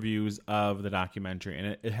multiple reviews of the documentary,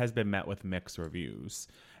 and it has been met with mixed reviews.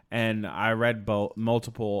 And I read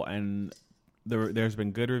multiple, and there's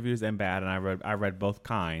been good reviews and bad, and I read both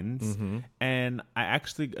kinds. And I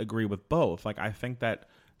actually agree with both. Like, I think that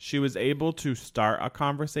she was able to start a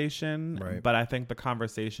conversation, but I think the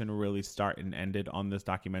conversation really started and ended on this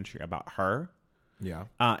documentary about her. Yeah.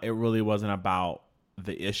 It really wasn't about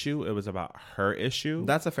the issue. It was about her issue.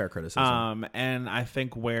 That's a fair criticism. And I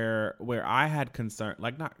think where I had concern,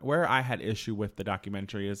 where I had issue with the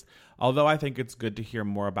documentary is, although I think it's good to hear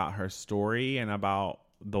more about her story and about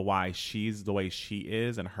why she's the way she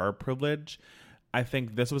is and her privilege, I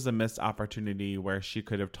think this was a missed opportunity where she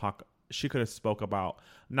could have spoke about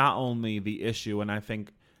not only the issue, and I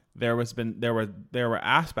think there were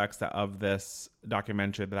aspects of this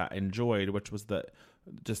documentary that I enjoyed, which was the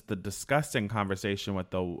disgusting conversation with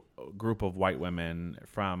the group of white women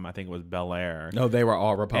from, I think it was Bel Air. No, they were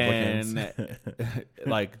all Republicans.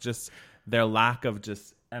 And just their lack of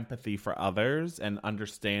just empathy for others and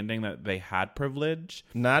understanding that they had privilege.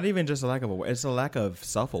 Not even just a lack of it's a lack of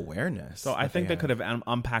self-awareness. So I think they could have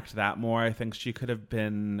unpacked that more. I think she could have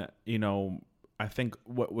been, I think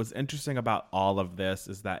what was interesting about all of this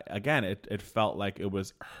is that, again, it felt like it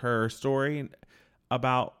was her story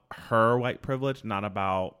about her white privilege, not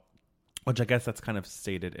about, which I guess that's kind of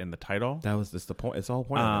stated in the title. That was just the point. It's the whole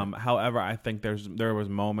point. However, I think there was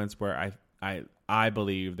moments where I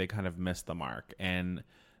believe they kind of missed the mark, and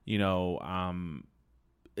the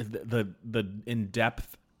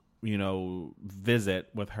in-depth visit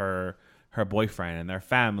with her boyfriend and their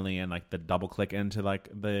family, and the double click into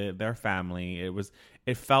their family,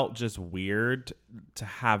 it felt just weird to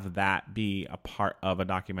have that be a part of a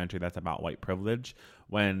documentary that's about white privilege,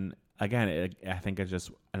 when again I think it's just,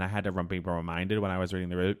 and I had to be reminded when I was reading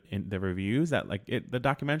the reviews that the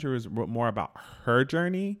documentary was more about her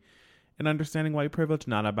journey and understanding white privilege,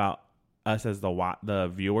 not about us as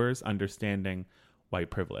the viewers understanding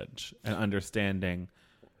white privilege and understanding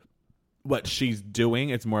what she's doing.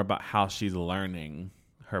 It's more about how she's learning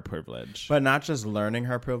her privilege. But not just learning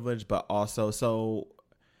her privilege, but also, so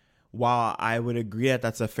while I would agree that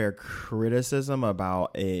that's a fair criticism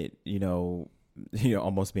about it,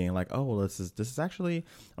 almost being like, oh, well, this is actually,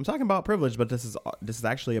 I'm talking about privilege, but this is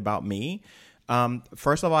actually about me.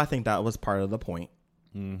 First of all, I think that was part of the point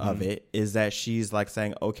of it, is that she's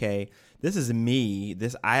saying, okay, this is me.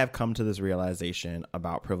 I have come to this realization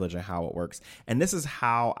about privilege and how it works. And this is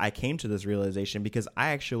how I came to this realization, because I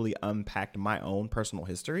actually unpacked my own personal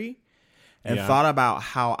history and thought about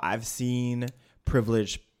how I've seen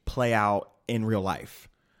privilege play out in real life.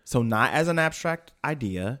 So not as an abstract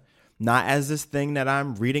idea, not as this thing that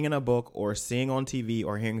I'm reading in a book or seeing on TV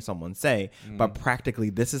or hearing someone say, but practically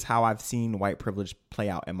this is how I've seen white privilege play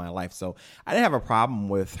out in my life. So I didn't have a problem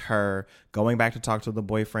with her going back to talk to the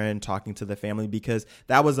boyfriend, talking to the family, because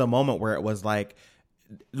that was a moment where it was like,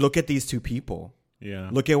 look at these two people. Yeah.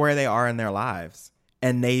 Look at where they are in their lives.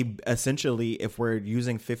 And they essentially, if we're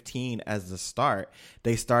using 15 as the start,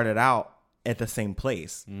 they started out at the same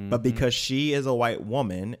place. But because she is a white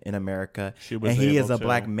woman in America and he is a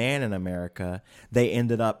black man in America, they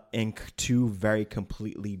ended up in two very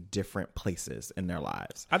completely different places in their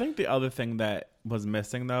lives. I think the other thing that was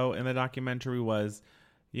missing, though, in the documentary was,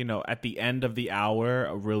 you know, at the end of the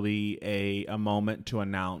hour, really a moment to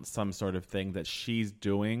announce some sort of thing that she's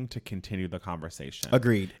doing to continue the conversation.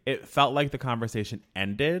 Agreed. It felt like the conversation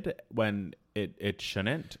ended when it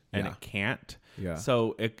shouldn't and Yeah. it can't. Yeah.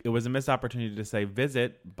 So it was a missed opportunity to say,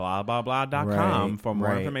 visit blah, blah, blah.com for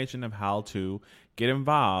more information of how to get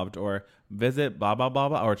involved, or visit blah, blah, blah,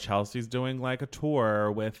 blah. Or Chelsea's doing like a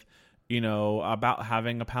tour with, you know, about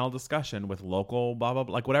having a panel discussion with local blah, blah,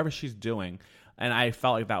 blah, like whatever she's doing. And I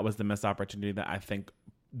felt like that was the missed opportunity that I think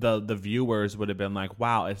the viewers would have been like,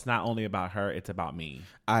 wow, it's not only about her, it's about me.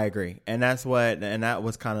 I agree. And that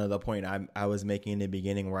was kind of the point I was making in the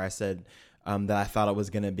beginning, where I said that I thought it was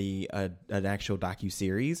going to be an actual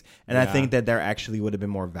docuseries. And I think that there actually would have been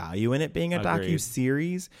more value in it being a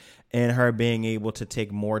docuseries, and her being able to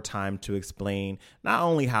take more time to explain not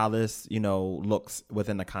only how this, you know, looks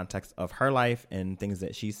within the context of her life and things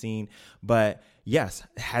that she's seen, but yes,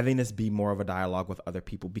 having this be more of a dialogue with other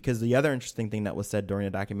people. Because the other interesting thing that was said during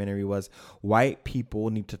the documentary was white people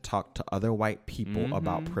need to talk to other white people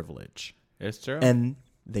about privilege. It's true. And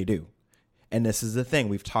they do. And this is the thing.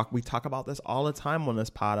 We talk about this all the time on this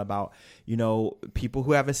pod about, you know, people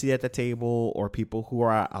who have a seat at the table, or people who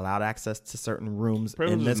are allowed access to certain rooms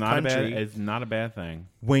in this country. It's not a bad thing.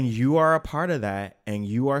 When you are a part of that, and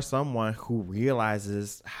you are someone who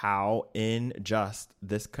realizes how unjust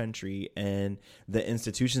this country and the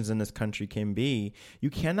institutions in this country can be, you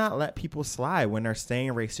cannot let people slide when they're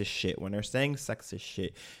saying racist shit, when they're saying sexist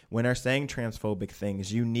shit, when they're saying transphobic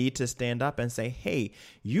things. You need to stand up and say, hey,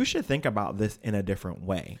 you should think about this in a different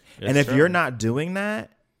way. And if you're not doing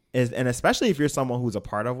that, and especially if you're someone who's a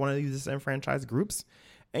part of one of these disenfranchised groups,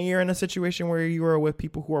 and you're in a situation where you are with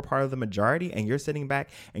people who are part of the majority, and you're sitting back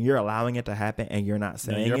and you're allowing it to happen, and you're not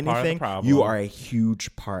saying anything, you are a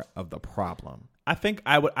huge part of the problem. I think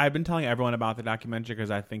I've been telling everyone about the documentary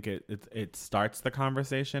because I think it starts the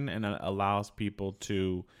conversation and it allows people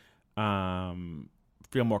to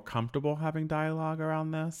feel more comfortable having dialogue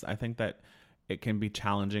around this. I think that it can be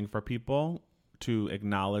challenging for people to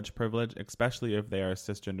acknowledge privilege, especially if they are a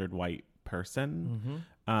cisgendered white person.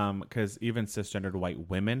 Because even cisgendered white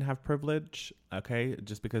women have privilege. Okay,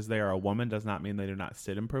 just because they are a woman does not mean they do not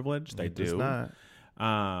sit in privilege. They do. Not.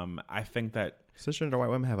 I think that Cisgender white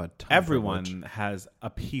women have a ton everyone of privilege. has a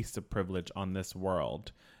piece of privilege on this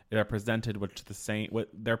world. They're presented with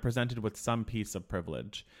they're presented with some piece of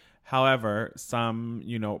privilege. However, some,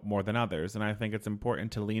 you know, more than others. And I think it's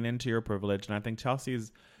important to lean into your privilege. And I think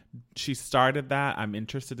she started that. I'm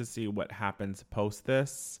interested to see what happens post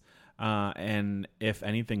this. And if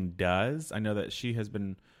anything does, I know that she has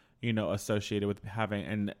been, you know, associated with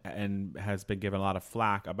having and has been given a lot of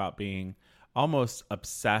flack about being almost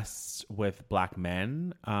obsessed with black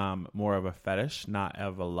men, more of a fetish, not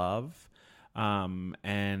of a love.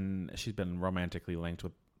 And she's been romantically linked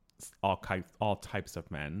with all types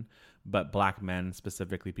of men, but black men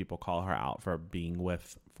specifically, people call her out for being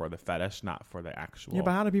for the fetish, not for the actual. Yeah,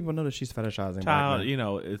 but how do people know that she's fetishizing black child? men? You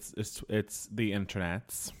know, it's the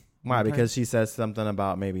internets. Why? Okay. Because she says something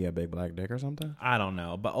about maybe a big black dick or something? I don't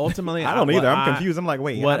know, but ultimately, I don't either. I'm confused. I'm like,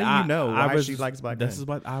 wait, how do you know why she likes black men? This is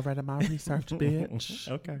what I read in my research, bitch.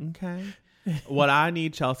 Okay. What I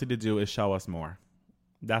need Chelsea to do is show us more.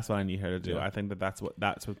 That's what I need her to do. Yeah. I think that's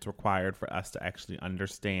what's required for us to actually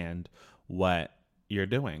understand what you're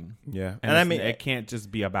doing. Yeah. And I mean, it can't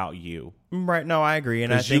just be about you. Right. No, I agree.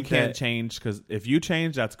 And I think you can't change, because if you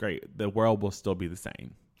change, that's great. The world will still be the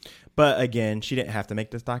same. But again, she didn't have to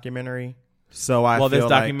make this documentary. So I feel this like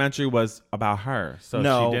documentary was about her. So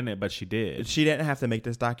No. she didn't, but she did. she didn't have to make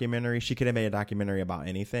this documentary. She could have made a documentary about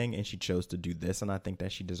anything, and she chose to do this. And I think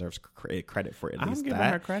that she deserves credit for at least I'm giving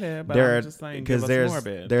that. her credit, but I'm just saying, because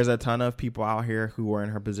there's a ton of people out here who are in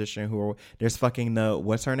her position there's fucking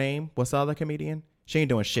what's her name? What's the other comedian? She ain't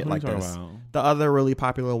doing shit like this. The other really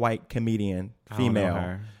popular white comedian,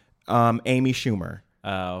 female, Amy Schumer.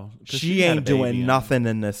 Oh, she ain't doing nothing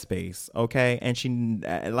in this space, okay? And she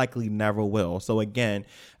likely never will. So again,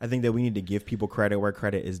 I think that we need to give people credit where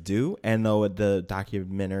credit is due. And though the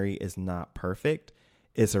documentary is not perfect,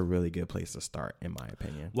 it's a really good place to start, in my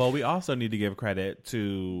opinion. Well, we also need to give credit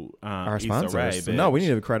to Our Issa sponsors. Rae, No, we bitch. need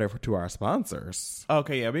to give credit to our sponsors.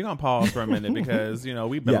 Okay, yeah, we're gonna pause for a minute because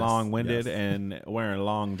we've been Yes, long-winded yes. and wearing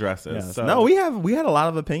long dresses. Yes. So. No, we had a lot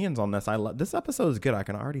of opinions on this. This episode is good. I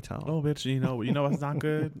can already tell. Oh, bitch, you know what's not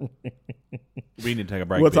good? We need to take a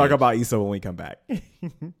break. We'll talk bitch. about Issa when we come back.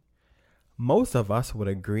 Most of us would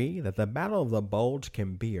agree that the Battle of the Bulge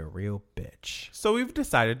can be a real bitch. So we've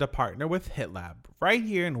decided to partner with HitLab right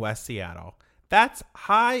here in West Seattle. That's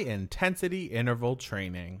high intensity interval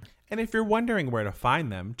training. And if you're wondering where to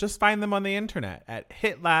find them, just find them on the internet at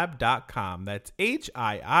hitlab.com. That's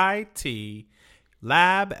HIIT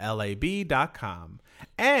lab.com.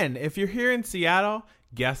 And if you're here in Seattle,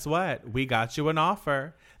 guess what? We got you an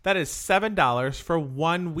offer. That is $7 for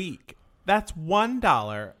 1 week. That's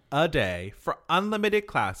 $1 a day for unlimited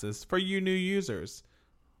classes for you new users.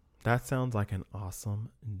 That sounds like an awesome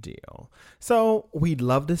deal. So we'd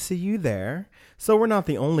love to see you there. So we're not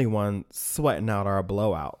the only one sweating out our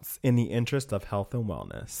blowouts in the interest of health and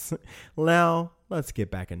wellness. Now, let's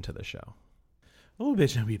get back into the show. Oh,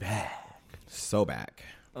 bitch, I'll be back. So back.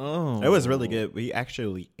 Oh. It was really good. We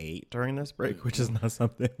actually ate during this break, which is not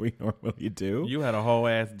something we normally do. You had a whole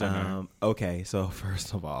ass dinner. Okay, so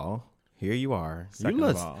first of all, here you are. Second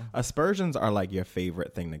of all. Aspersions are like your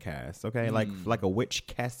favorite thing to cast, okay? Like a witch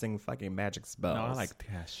casting fucking magic spells. No, I like to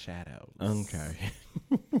cast shadows. Okay.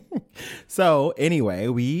 So anyway,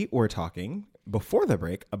 we were talking before the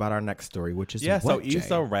break about our next story, which is So what, Jay?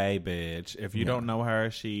 Issa Rae, bitch. If you don't know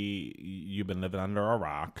her, you've been living under a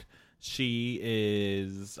rock. She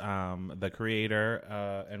is the creator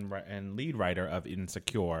and lead writer of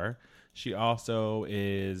Insecure. She also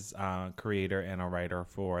is creator and a writer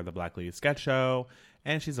for the Black Lady Sketch Show,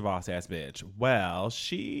 and she's a boss ass bitch. Well,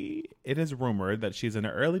 it is rumored that she's in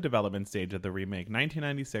the early development stage of the remake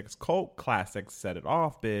 1996 cult classic Set It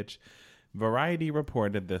Off, bitch. Variety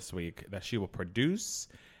reported this week that she will produce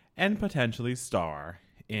and potentially star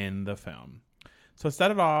in the film. So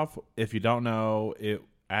Set It Off, if you don't know, it,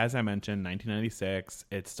 as I mentioned, 1996,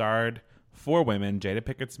 it starred 4 women: Jada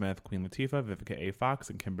Pinkett Smith, Queen Latifah, Vivica A. Fox,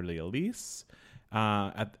 and Kimberly Elise.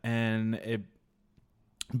 And it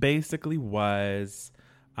basically was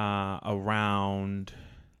around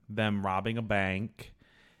them robbing a bank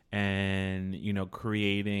and,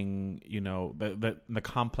 creating, the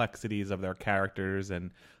complexities of their characters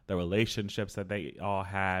and the relationships that they all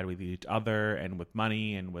had with each other and with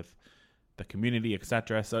money and with the community,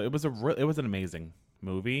 etc. So it was an amazing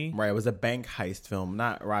movie. Right, it was a bank heist film,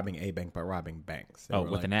 not robbing a bank, but robbing banks. They were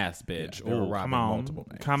with an ass, bitch. Yeah, they were robbing come on. multiple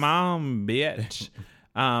banks. Come on, bitch.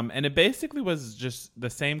 And it basically was just the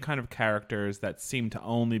same kind of characters that seemed to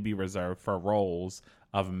only be reserved for roles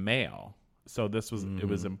of male. So this was it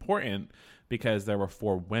was important because there were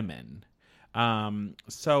 4 women.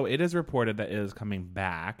 So it is reported that it is coming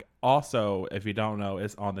back. Also, if you don't know,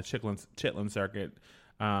 it's on the Chitlin Circuit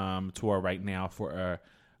tour right now for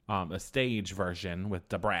a stage version with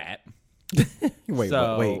Debrat. Wait.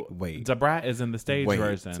 Debrat is in the stage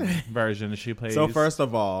version. She plays. So first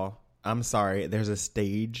of all, I'm sorry. There's a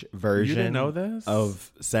stage version. You didn't know this?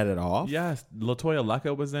 Of Set It Off? Yes, LaToya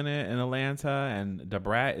Luckett was in it in Atlanta, and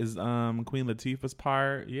Debrat is Queen Latifah's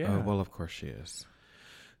part. Yeah. Well, of course she is.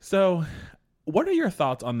 So, what are your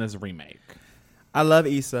thoughts on this remake? I love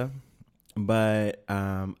Issa, but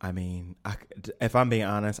if I'm being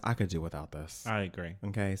honest, I could do without this. I agree.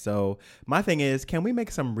 Okay, so my thing is, can we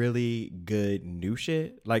make some really good new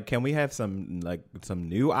shit? Like, can we have some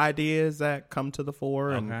new ideas that come to the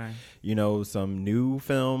fore, and some new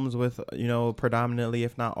films with predominantly,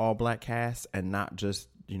 if not all, black casts, and not just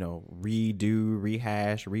redo,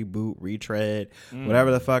 rehash, reboot, retread,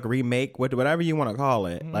 whatever the fuck, remake, whatever you want to call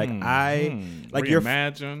it.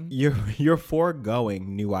 Reimagine. You're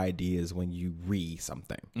foregoing new ideas when you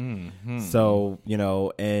something. So,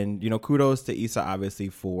 kudos to Issa, obviously,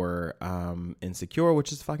 for Insecure,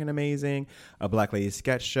 which is fucking amazing. A Black Lady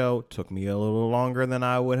Sketch Show took me a little longer than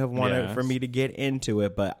I would have wanted for me to get into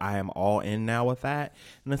it, but I am all in now with that.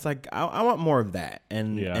 And it's like, I want more of that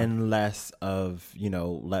and less of,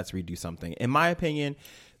 let's redo something. In my opinion,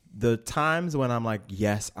 the times when I'm like,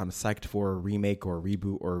 yes, I'm psyched for a remake or a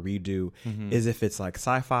reboot or a redo is if it's like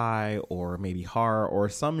sci-fi or maybe horror or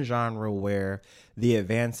some genre where the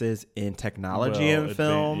advances in technology in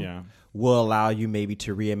film will allow you maybe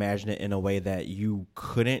to reimagine it in a way that you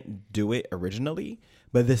couldn't do it originally.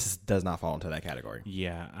 But this does not fall into that category.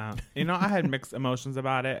 Yeah. I had mixed emotions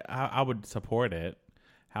about it. I would support it.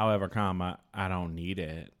 However, I don't need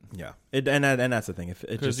it. Yeah, and that's the thing. It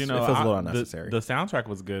feels a little unnecessary. The soundtrack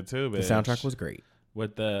was good too. Bitch. The soundtrack was great.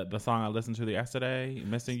 with the song I listened to yesterday,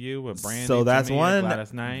 "Missing You" with Brandy. So that's Jamia,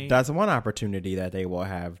 Gladys Knight. That's one opportunity that they will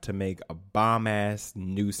have to make a bomb ass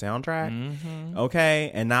new soundtrack.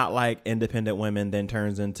 Okay, and not like Independent Women then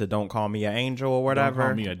turns into "Don't Call Me an Angel" or whatever. Don't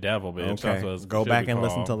Call Me a Devil, bitch. Okay, That's what it go should back be and called.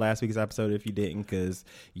 listen to last week's episode if you didn't, because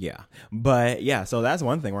but so that's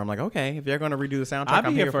one thing where I'm like, okay, if you're going to redo the soundtrack,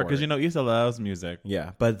 I'm here for it, because Issa loves music.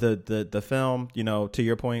 Yeah, but the film, to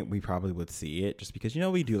your point, we probably would see it just because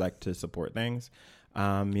we do like to support things.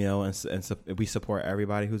 And we support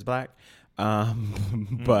everybody who's black.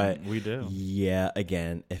 But we do. Yeah,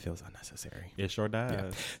 again, it feels unnecessary. It sure does. Yeah.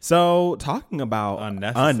 So talking about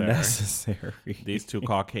unnecessary. These two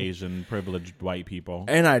Caucasian privileged white people.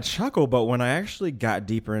 And I chuckle, but when I actually got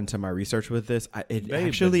deeper into my research with this, it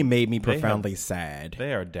actually made me profoundly sad.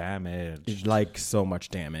 They are damaged. Like so much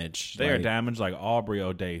damage. They are damaged like Aubrey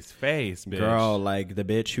O'Day's face, bitch. Girl, like the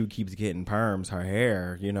bitch who keeps getting perms, her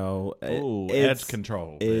hair, edge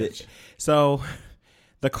control, bitch. So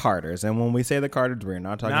the Carters, and when we say the Carters, we're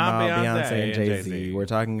not talking about Beyonce and Jay-Z. We're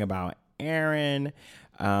talking about Aaron,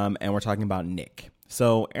 and we're talking about Nick.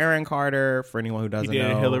 So Aaron Carter, for anyone who doesn't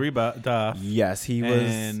know, Hillary Duff. Yes, he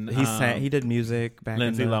was. He did music back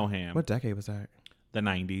Lindsay in Lohan. What decade was that? The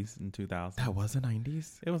 90s and 2000s. That was the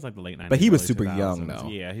 90s? It was like the late 90s. But he was super 2000s. young, though.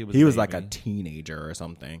 Yeah, he was. He was like a teenager or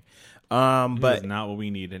something. But it's not what we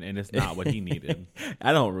needed, and it's not what he needed.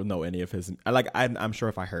 I don't know any of his. I'm sure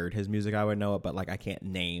if I heard his music, I would know it. But I can't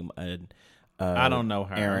name I don't know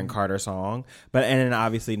her Aaron Carter song. And then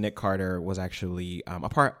obviously Nick Carter was actually a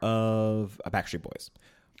part of Backstreet Boys.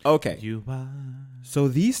 Okay, so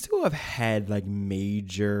these two have had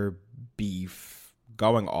major beef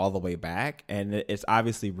going all the way back, and it's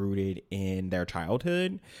obviously rooted in their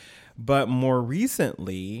childhood. But more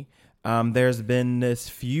recently, there's been this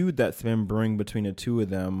feud that's been brewing between the two of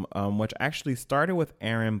them, which actually started with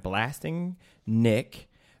Aaron blasting Nick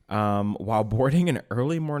while boarding an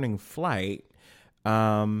early morning flight.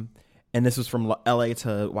 And this was from LA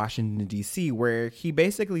to Washington, D.C., where he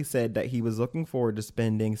basically said that he was looking forward to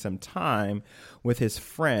spending some time with his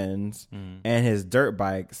friends and his dirt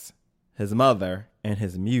bikes, his mother, and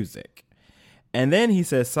his music. And then he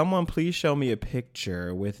says, "Someone please show me a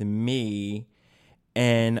picture with me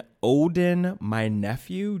and Odin, my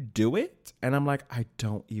nephew, do it." And I'm like, I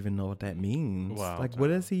don't even know what that means. Wow,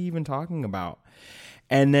 what is he even talking about?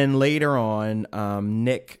 And then later on,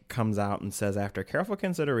 Nick comes out and says, "After careful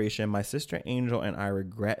consideration, my sister Angel and I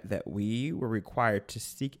regret that we were required to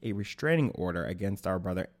seek a restraining order against our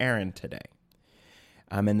brother Aaron today."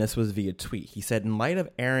 And this was via tweet. He said, "In light of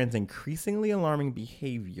Aaron's increasingly alarming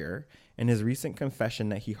behavior and his recent confession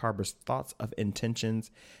that he harbors thoughts and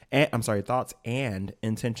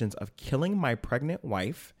intentions of killing my pregnant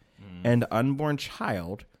wife and unborn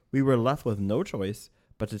child, we were left with no choice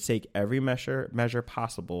but to take every measure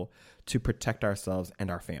possible to protect ourselves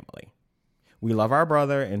and our family. We love our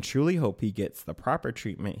brother and truly hope he gets the proper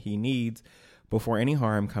treatment he needs before any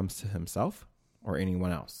harm comes to himself or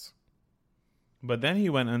anyone else." But then he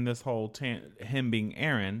went on this whole him being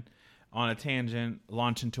Aaron on a tangent,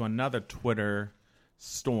 launch into another Twitter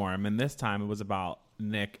storm, and this time it was about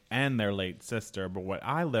Nick and their late sister. But what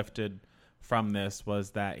I lifted from this was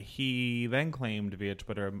that he then claimed via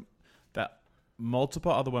Twitter that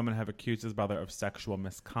multiple other women have accused his brother of sexual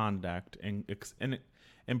misconduct and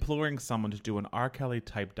imploring someone to do an R. Kelly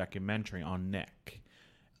type documentary on Nick.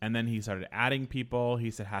 And then he started adding people. He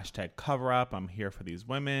said #coverup. I'm here for these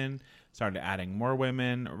women. Started adding more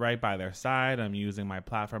women right by their side. I'm using my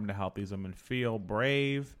platform to help these women feel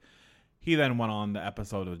brave. He then went on the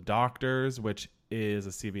episode of Doctors, which is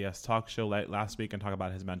a CBS talk show last week, and talk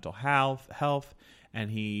about his mental health. And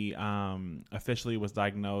he officially was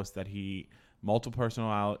diagnosed that he multiple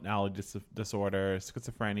personality disorder,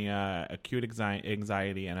 schizophrenia, acute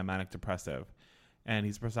anxiety, and a manic depressive. And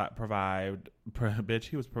he's he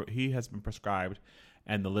has been prescribed,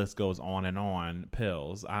 and the list goes on,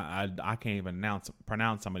 pills. I can't even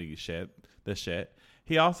pronounce some of this shit.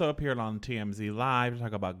 He also appeared on TMZ Live to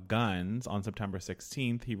talk about guns on September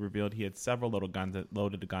 16th. He revealed he had several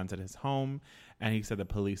loaded guns at his home, and he said the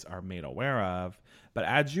police are made aware of. But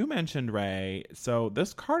as you mentioned, Ray, so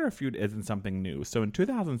this Carter feud isn't something new. So in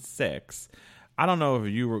 2006, I don't know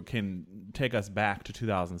if you can take us back to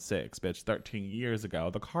 2006, bitch, 13 years ago.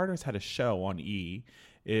 The Carters had a show on E!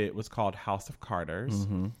 It was called House of Carters.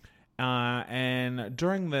 Mm-hmm. And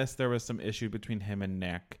during this, there was some issue between him and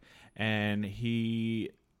Nick. And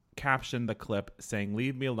he captioned the clip saying,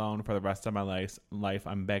 "Leave me alone for the rest of my life.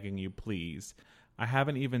 I'm begging you, please. I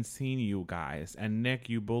haven't even seen you guys. And Nick,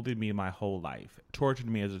 you bullied me my whole life, tortured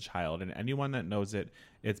me as a child. And anyone that knows it,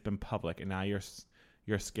 it's been public. And now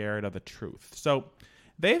you're scared of the truth. So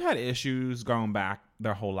they've had issues going back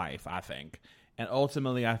their whole life, I think. And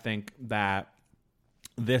ultimately, I think that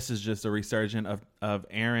this is just a resurgence of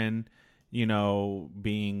Aaron,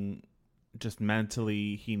 being just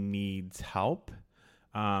mentally, he needs help,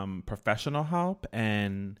 professional help.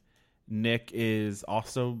 And Nick is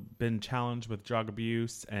also been challenged with drug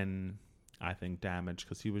abuse and I think damage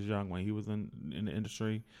because he was young when he was in the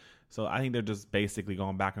industry. So I think they're just basically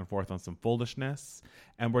going back and forth on some foolishness,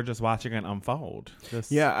 and we're just watching it unfold.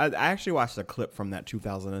 Yeah, I actually watched a clip from that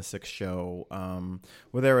 2006 show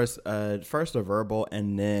where there was first a verbal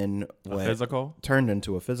and then physical turned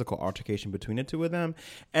into a physical altercation between the two of them.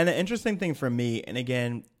 And the interesting thing for me, and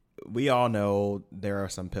again, we all know there are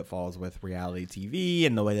some pitfalls with reality TV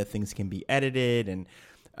and the way that things can be edited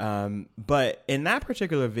and but in that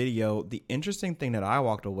particular video, the interesting thing that I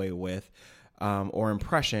walked away with or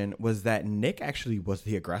impression was that Nick actually was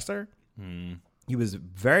the aggressor. He was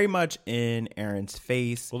very much in Aaron's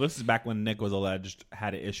face. Well, this is back when Nick was alleged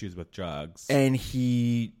had issues with drugs. And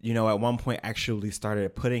he, at one point actually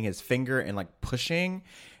started putting his finger and like pushing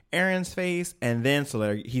Aaron's face. And then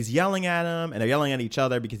he's yelling at him and they're yelling at each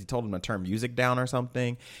other because he told him to turn music down or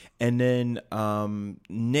something. And then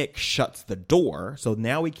Nick shuts the door. So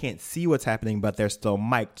now we can't see what's happening, but they're still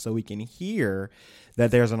mic'd so we can hear that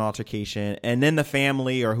there's an altercation. And then the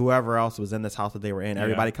family or whoever else was in this house that they were in,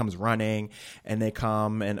 everybody comes running and they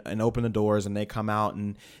come and open the doors and they come out.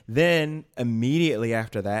 And then immediately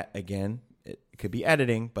after that, again, it could be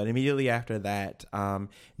editing, but immediately after that,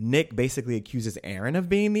 Nick basically accuses Aaron of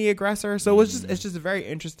being the aggressor. So it's just very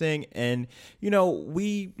interesting. And,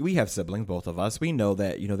 we have siblings, both of us. We know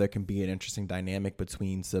that, there can be an interesting dynamic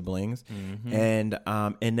between siblings. And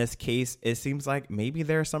in this case, it seems like maybe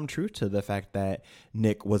there's some truth to the fact that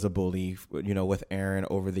Nick was a bully, with Aaron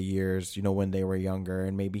over the years, when they were younger.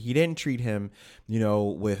 And maybe he didn't treat him,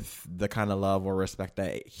 with the kind of love or respect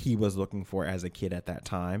that he was looking for as a kid at that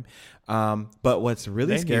time. But what's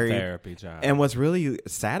really scary therapy, and what's really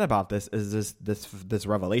sad about this is this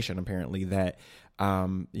revelation apparently that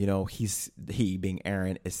he being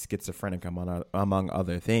Aaron is schizophrenic among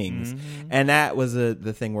other things. And that was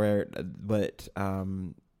the thing where what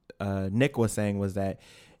Nick was saying was that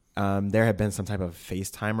there had been some type of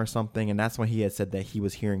FaceTime or something, and that's when he had said that he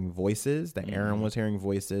was hearing voices, that Aaron was hearing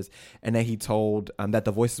voices, and that he told that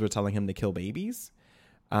the voices were telling him to kill babies.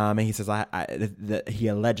 And he says, he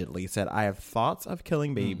allegedly said, I have thoughts of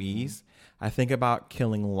killing babies. I think about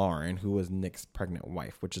killing Lauren, who was Nick's pregnant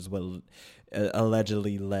wife, which is what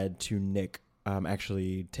allegedly led to Nick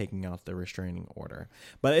actually taking out the restraining order.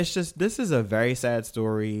 But this is a very sad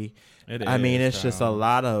story. It's just a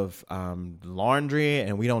lot of laundry,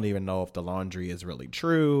 and we don't even know if the laundry is really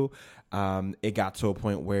true. It got to a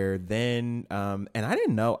point where then, and I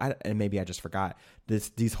didn't know, and maybe I just forgot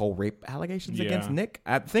these whole rape allegations against Nick.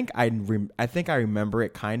 I think I remember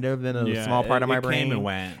it kind of in a small part of my brain. Came and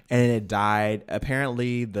went, and it died.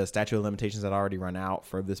 Apparently, the statute of limitations had already run out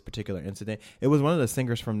for this particular incident. It was one of the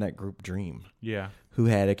singers from that group, Dream, who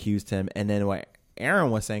had accused him, and then what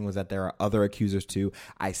Aaron was saying was that there are other accusers too.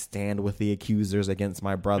 I stand with the accusers against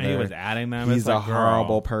my brother. And he was adding them. He's a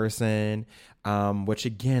horrible person. Which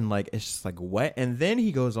again, it's just what? And then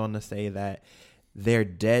he goes on to say that their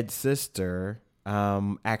dead sister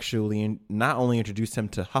actually not only introduced him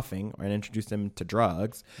to huffing and introduced him to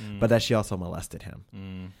drugs, but that she also molested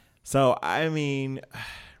him. So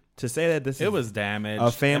to say that it was damage,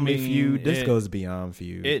 a family feud, this goes beyond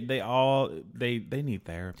feud. They need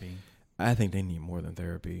therapy. I think they need more than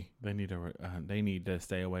therapy. They need to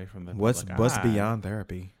stay away from the. What's beyond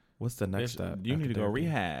therapy? What's the next step? You need to go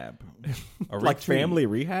rehab. Like family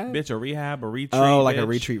rehab? Bitch, a rehab, a retreat. Oh, like bitch. a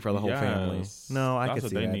retreat for the whole family. No, I can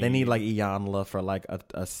see that. They need like Iyanla for like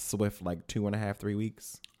a swift 2.5-3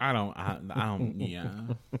 weeks. I don't, yeah.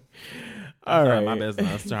 All right. My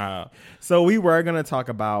business, child. So we were going to talk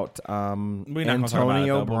about Antonio Brown. We're going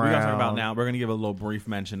to talk about now. We're going to give a little brief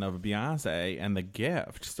mention of Beyonce and The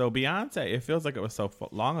Gift. So Beyonce, it feels like it was so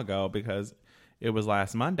long ago because it was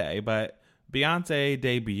last Monday, but Beyonce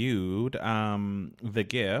debuted The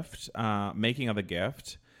Gift, Making of The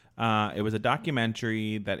Gift. It was a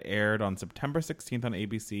documentary that aired on September 16th on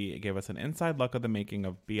ABC. It gave us an inside look of the making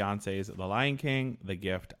of Beyonce's The Lion King, The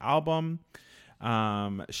Gift album.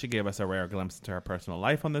 She gave us a rare glimpse into her personal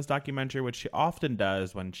life on this documentary, which she often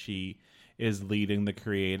does when she is leading the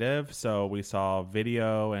creative. So we saw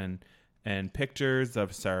video and pictures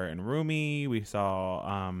of Sir and Rumi. We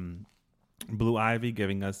saw Blue Ivy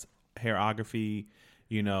giving us hairography,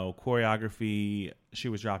 choreography. She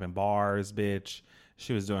was dropping bars, bitch.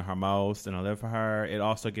 She was doing her most, and I live for her. It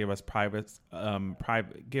also gave us very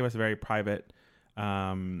private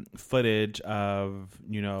footage of,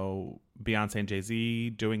 you know, Beyonce and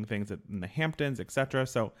Jay-Z doing things in the Hamptons, etc.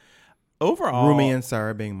 So overall, Rumi and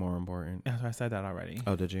Sarah being more important. I said that already.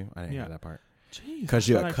 Oh, did you? I didn't hear that part. Because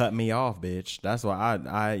you cut me off, bitch. That's why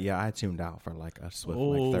I tuned out for like a swift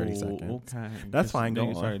 30 seconds. Okay, that's fine. Go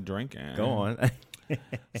on. Started drinking. Go on.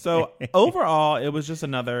 So overall, it was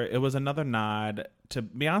another nod to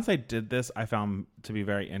Beyonce. Did this, I found to be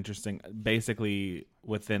very interesting. Basically,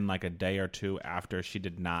 within like a day or two after she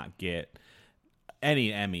did not get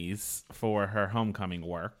any Emmys for her homecoming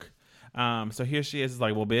work. So here she is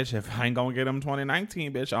like, well, bitch, if I ain't gonna get them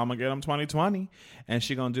 2019, bitch, I'm gonna get them 2020. And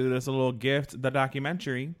she gonna do this little gift, the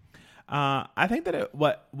documentary. I think that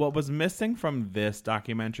what was missing from this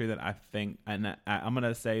documentary that I think, and I'm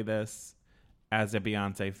gonna say this as a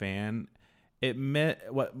Beyonce fan,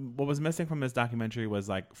 what was missing from this documentary was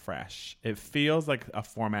like fresh. It feels like a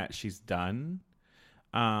format she's done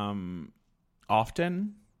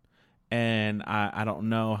often, and I don't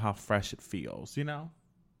know how fresh it feels, you know?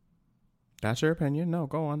 That's your opinion? No,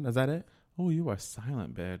 go on. Is that it? Oh, you are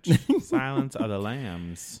silent, bitch. Silence of the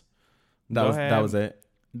lambs. That was it.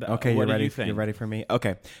 Okay, you're ready. You're ready for me.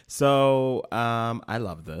 Okay, so I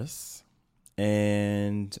love this,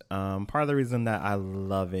 and part of the reason that I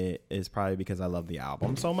love it is probably because I love the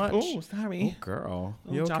album so much. Oh, sorry, girl.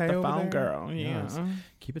 You okay the over phone, there? Girl? Yeah, yes.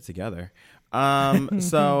 Keep it together.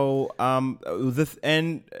 So I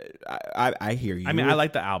hear you. I mean, I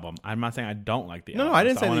like the album. I'm not saying I don't like the album. No, I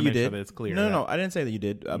didn't say that you did. Sure that it's clear. No, I didn't say that you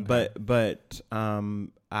did. Okay. But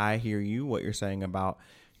I hear you. What you're saying about,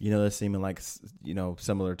 you know, this seeming like, you know,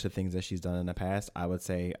 similar to things that she's done in the past. I would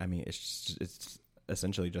say, I mean, it's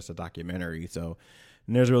essentially just a documentary. So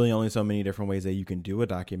there's really only so many different ways that you can do a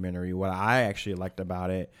documentary. What I actually liked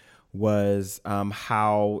about it was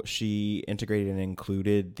how she integrated and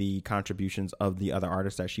included the contributions of the other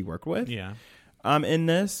artists that she worked with. Yeah. In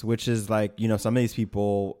this, which is like, you know, some of these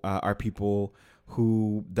people are people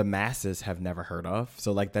who the masses have never heard of.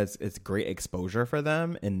 So like it's great exposure for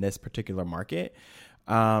them in this particular market.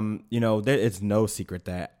 You know, it's no secret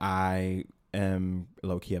that I am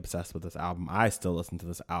low-key obsessed with this album. I still listen to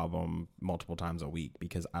this album multiple times a week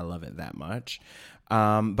because I love it that much.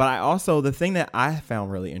 But I also, the thing that I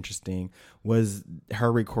found really interesting was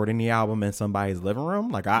her recording the album in somebody's living room.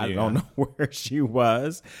 Like, I don't know where she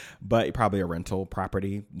was, but probably a rental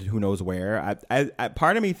property, who knows where. I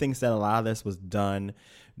part of me thinks that a lot of this was done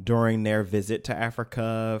during their visit to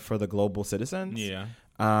Africa for the Global Citizens. Yeah.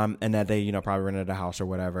 And that they, you know, probably rented a house or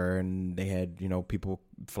whatever, and they had, you know, people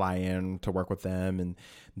fly in to work with them, and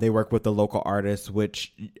they work with the local artists,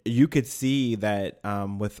 which you could see that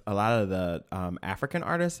with a lot of the African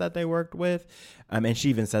artists that they worked with. And she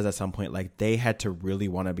even says at some point, like, they had to really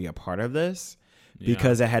want to be a part of this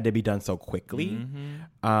because it had to be done so quickly.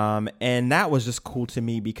 Mm-hmm. And that was just cool to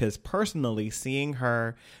me because personally, seeing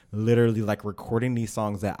her literally like recording these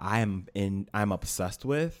songs that I'm obsessed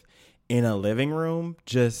with in a living room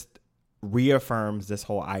just reaffirms this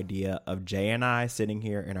whole idea of Jay and I sitting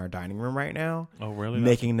here in our dining room right now. Oh, really?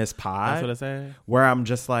 Making this pod. That's what I say. Where I'm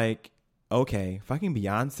just like, okay, fucking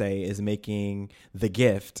Beyonce is making The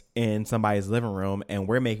Gift in somebody's living room, and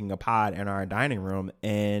we're making a pod in our dining room.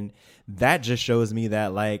 And that just shows me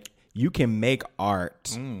that, like, you can make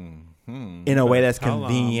art in a way that's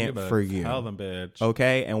convenient for you. Tell them, bitch.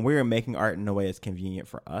 Okay, and we're making art in a way that's convenient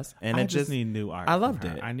for us. And I just need new art. I loved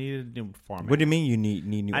it. I needed a new format. What do you mean you need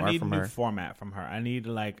new art from her? I need new format from her. I need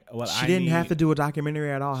like what she didn't have to do a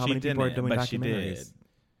documentary at all. How many people are doing documentaries? She did.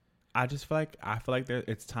 I feel like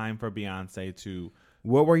it's time for Beyonce to.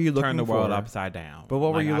 What were you looking for? Turn the world upside down. But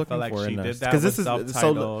what were you looking for in this? Because this is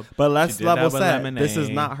so. But let's level set. This is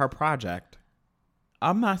not her project.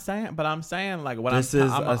 I'm not saying, but I'm saying like what this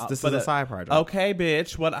is a side project. Okay,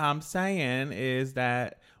 bitch. What I'm saying is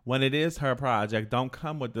that when it is her project, don't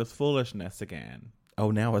come with this foolishness again. Oh,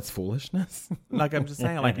 now it's foolishness. Like I'm just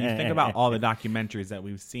saying, like you think about all the documentaries that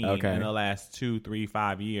we've seen in the last 2, 3,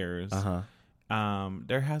 5 years.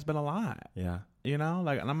 There has been a lot. Yeah. You know,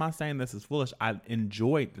 like, and I'm not saying this is foolish. I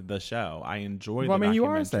enjoyed the show. I enjoyed the documentary. You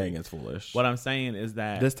are saying it's foolish. What I'm saying is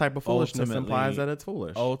that this type of foolishness implies that it's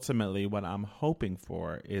foolish. Ultimately, what I'm hoping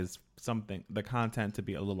for is the content to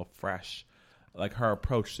be a little fresh, like her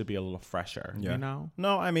approach to be a little fresher. Yeah. You know?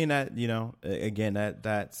 No, I mean that. You know, again,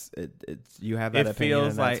 that's it's you have that. It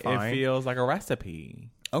feels like a recipe.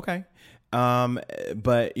 Okay.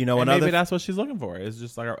 But you know, maybe that's what she's looking for. It's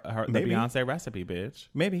just like the Beyonce recipe, bitch.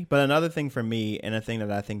 Maybe. But another thing for me, and a thing that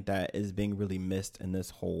I think that is being really missed in this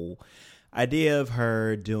whole idea of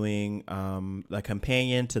her doing a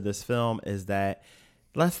companion to this film is that,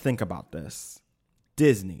 let's think about this.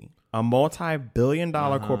 Disney, a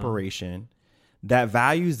multi-billion-dollar corporation that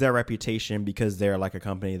values their reputation because they're like a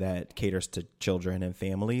company that caters to children and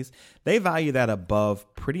families. They value that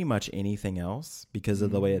above pretty much anything else because of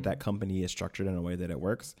the way that company is structured and the way that it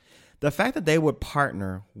works. The fact that they would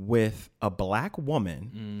partner with a Black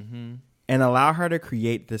woman and allow her to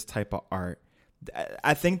create this type of art,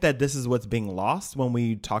 I think that this is what's being lost when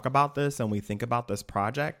we talk about this and we think about this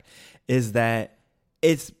project, is that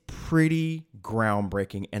it's pretty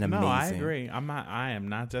groundbreaking and amazing. No, I agree. I am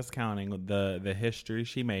not discounting the history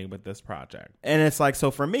she made with this project. And it's like, so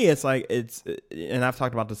for me, it's like, and I've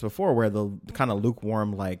talked about this before, where the kind of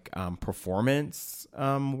lukewarm, like, performance,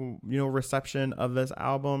 reception of this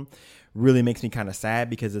album really makes me kind of sad,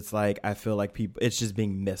 because it's like, I feel like it's just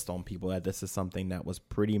being missed on people, that this is something that was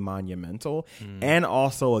pretty monumental and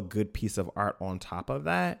also a good piece of art on top of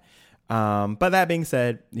that. But that being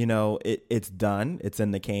said, it's done. It's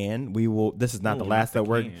in the can. This is not the last that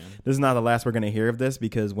this is not the last we're going to hear of this,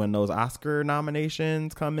 because when those Oscar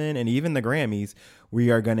nominations come in, and even the Grammys,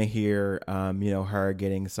 we are going to hear, her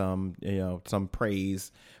getting some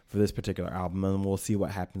praise for this particular album. And we'll see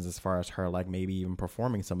what happens as far as her, like, maybe even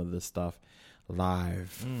performing some of this stuff live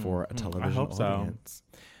for a television audience.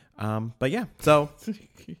 So. But yeah, so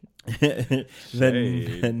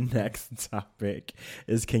the next topic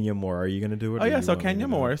is Kenya Moore. Are you going to do it? Oh yeah, so Kenya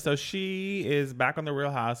Moore. So she is back on the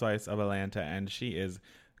Real Housewives of Atlanta, and she is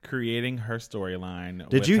creating her storyline.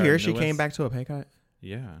 Did you hear she came back to a pay cut?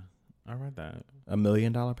 Yeah, I read that. $1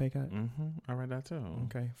 million pay cut? I read that too.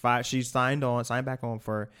 Okay. She signed back on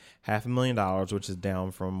for $500,000, which is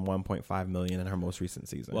down from $1.5 million in her most recent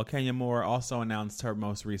season. Well, Kenya Moore also announced her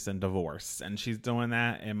most recent divorce, and she's doing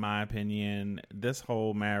that, in my opinion. This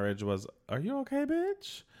whole marriage was, are you okay,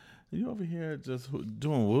 bitch? You over here just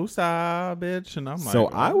doing woosah, bitch? And I'm like, so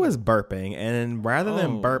I was burping, and rather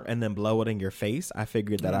than burp and then blow it in your face, I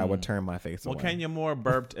figured that I would turn my face away. Well, Kenya Moore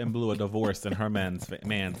burped and blew a divorce in her man's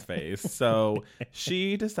face. So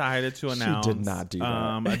she decided to announce. She did not do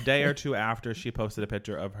that. A day or two after she posted a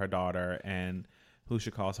picture of her daughter, and who she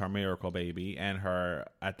calls her miracle baby, and her,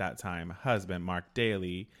 at that time, husband, Mark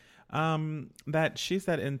Daly, that she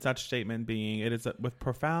said in such statement being, "It is with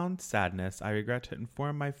profound sadness I regret to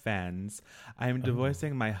inform my fans I am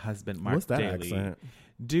divorcing my husband, Mark Daly, accent?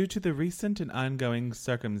 Due to the recent and ongoing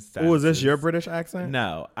circumstances." Was this your British accent?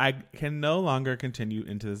 No, I can no longer continue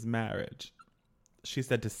into this marriage, she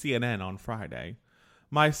said to CNN on Friday.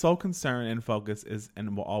 "My sole concern and focus is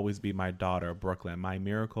and will always be my daughter, Brooklyn, my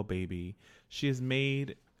miracle baby. She was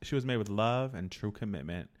made with love and true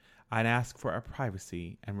commitment. I'd ask for our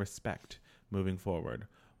privacy and respect moving forward."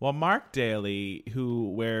 Well, Mark Daly,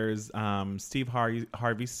 who wears Steve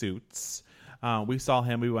Harvey suits, we saw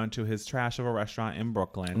him. We went to his trash of a restaurant in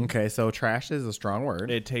Brooklyn. Okay, so trash is a strong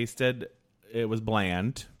word. It was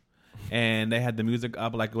bland. And they had the music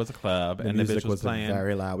up like it was a club. The and music the bitch was playing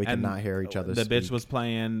very loud. We could not hear each other The speak. bitch was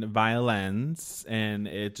playing violins, and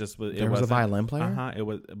it just was. There was a violin player? It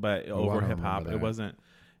was, but over hip hop. It wasn't.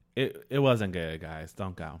 It wasn't good, guys.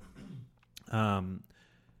 Don't go. Well,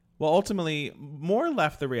 ultimately, Moore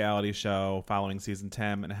left the reality show following season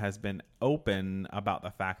 10 and has been open about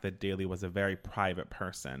the fact that Daly was a very private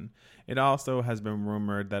person. It also has been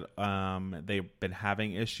rumored that they've been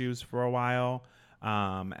having issues for a while,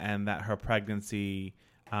 and that her pregnancy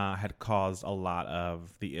had caused a lot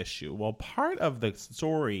of the issue. Well, part of the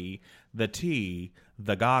story, the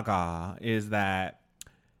gaga, is that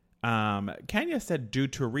Kenya said due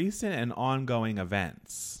to recent and ongoing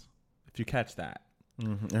events, if you catch that.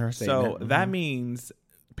 So that means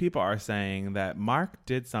people are saying that Mark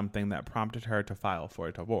did something that prompted her to file for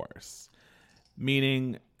a divorce,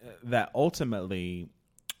 meaning that ultimately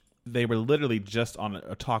they were literally just on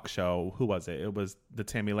a talk show. Who was it? It was the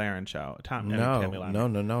Tammy Lahren show.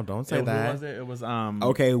 No, don't say that. Who was it? It was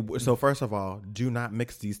Okay, so first of all, do not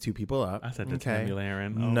mix these two people up. I said the Tammy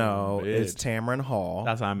Lahren. No, it's Tamron Hall.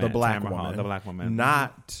 That's what I meant. The black Tamron woman. Hall, the black woman.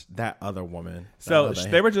 Not that other woman. So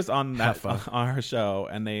they were just on that on her show,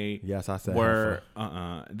 and they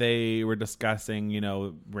they were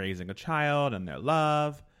discussing, raising a child and their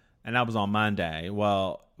love, and that was on Monday.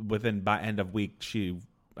 Well, by end of week, she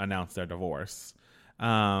announced their divorce.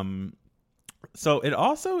 So it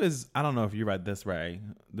also is, I don't know if you read this, Ray.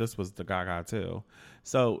 This was the gaga too.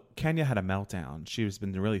 So Kenya had a meltdown. She's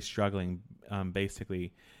been really struggling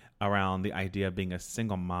basically around the idea of being a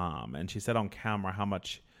single mom. And she said on camera how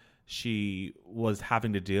much she was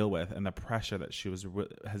having to deal with, and the pressure that she has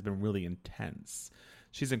been really intense.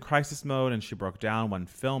 She's in crisis mode, and she broke down when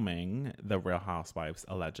filming The Real Housewives,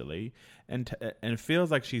 allegedly, and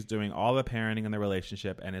feels like she's doing all the parenting in the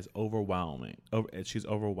relationship and is overwhelming. She's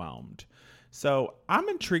overwhelmed. So I'm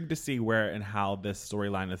intrigued to see where and how this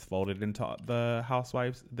storyline is folded into the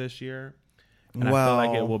Housewives this year. And I feel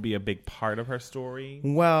like it will be a big part of her story.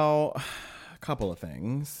 Well, a couple of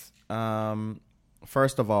things.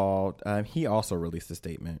 First of all, he also released a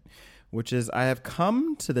statement, which is, I have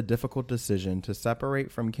come to the difficult decision to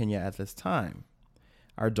separate from Kenya at this time.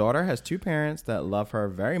 Our daughter has 2 parents that love her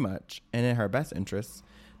very much, and in her best interests,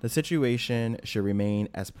 the situation should remain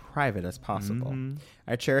as private as possible.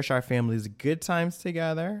 I cherish our family's good times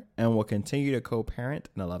together and will continue to co-parent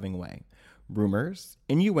in a loving way. Rumors,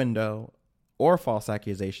 innuendo, or false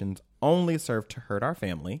accusations only serve to hurt our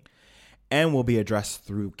family and will be addressed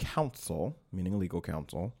through counsel, meaning legal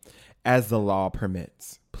counsel, as the law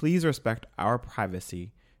permits. Please respect our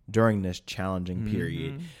privacy during this challenging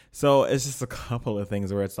period. So it's just a couple of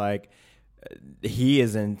things where it's like,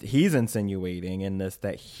 he's insinuating in this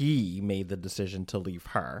that he made the decision to leave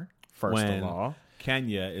her first of all.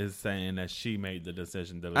 Kenya is saying that she made the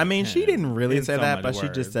decision to leave I mean, she didn't really say that, but words. she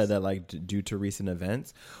just said that like due to recent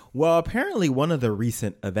events. Well, apparently one of the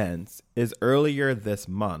recent events is earlier this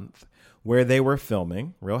month where they were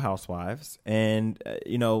filming Real Housewives. And,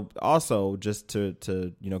 also just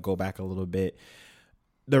to go back a little bit,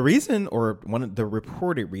 the reason, or one of the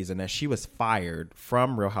reported reason that she was fired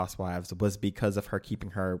from Real Housewives was because of her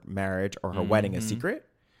keeping her marriage or her wedding a secret.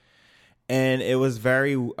 And it was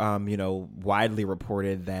very, widely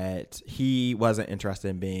reported that he wasn't interested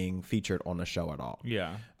in being featured on the show at all.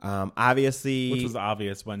 Yeah. Obviously. Which was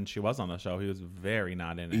obvious when she was on the show. He was very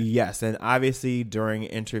not in it. Yes. And obviously during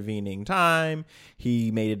intervening time,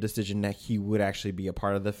 he made a decision that he would actually be a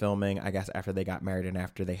part of the filming, I guess, after they got married and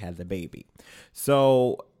after they had the baby.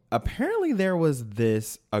 So apparently there was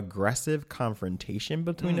this aggressive confrontation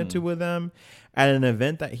between the two of them at an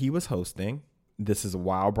event that he was hosting. This is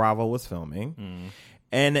while Bravo was filming.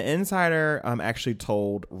 And the insider actually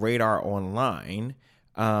told Radar Online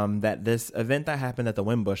that this event that happened at the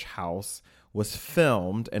Wimbush house was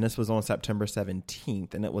filmed, and this was on September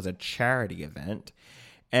 17th, and it was a charity event.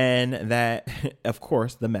 And that, of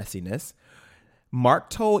course, the messiness. Mark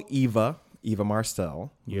told Eva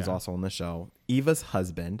Marcel, who was also on the show, Eva's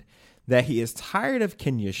husband, that he is tired of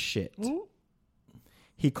Kenya's shit. Ooh.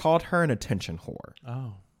 He called her an attention whore.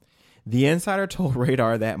 Oh. The insider told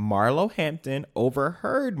Radar that Marlo Hampton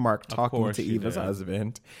overheard Mark talking to Eva's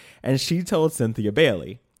husband, and she told Cynthia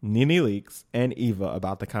Bailey, Nene Leakes, and Eva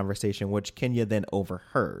about the conversation, which Kenya then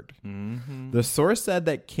overheard. The source said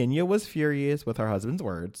that Kenya was furious with her husband's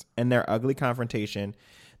words, and their ugly confrontation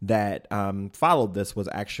that followed this was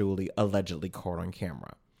actually allegedly caught on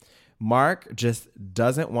camera. Mark just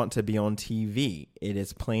doesn't want to be on TV. It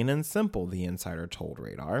is plain and simple, the insider told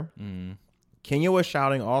Radar. Kenya was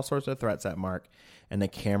shouting all sorts of threats at Mark, and the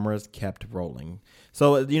cameras kept rolling.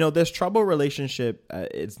 So, this troubled relationship,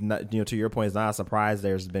 it's not, to your point, it's not a surprise.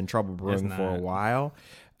 There's been trouble brewing for a while.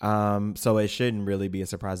 So it shouldn't really be a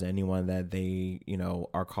surprise to anyone that they,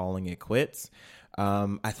 are calling it quits.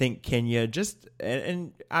 I think Kenya just,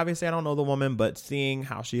 and obviously I don't know the woman, but seeing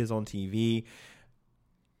how she is on TV,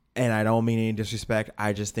 and I don't mean any disrespect,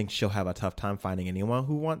 I just think she'll have a tough time finding anyone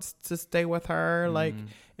who wants to stay with her,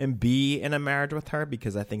 and be in a marriage with her,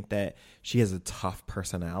 because I think that she has a tough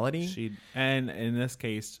personality. And in this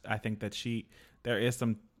case, I think that there is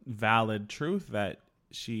some valid truth that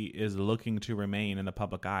she is looking to remain in the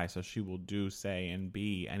public eye, so she will do, say, and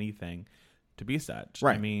be anything to be such.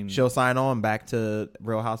 Right. I mean, she'll sign on back to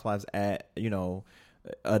Real Housewives at,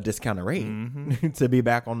 a discounted rate to be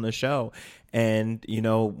back on the show. And,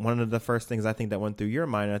 one of the first things I think that went through your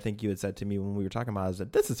mind, I think you had said to me when we were talking about, is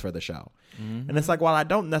that this is for the show. And it's like, while I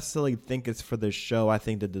don't necessarily think it's for the show, I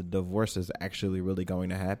think that the divorce is actually really going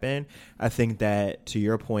to happen. I think that, to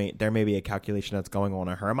your point, there may be a calculation that's going on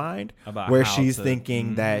in her mind about where she's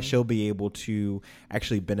thinking that she'll be able to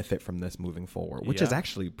actually benefit from this moving forward, which is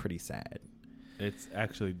actually pretty sad. It's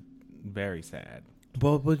actually very sad.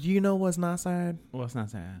 But you know what's not sad? What's not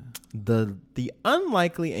sad? The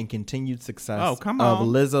unlikely and continued success of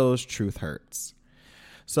Lizzo's Truth Hurts.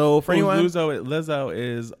 So for anyone, Lizzo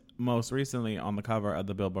is most recently on the cover of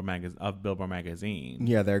the Billboard magazine.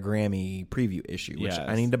 Yeah, their Grammy preview issue, which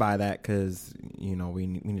I need to buy that because we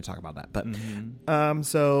need to talk about that. But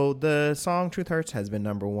so the song Truth Hurts has been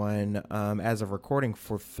number one as of recording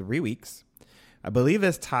for 3 weeks. I believe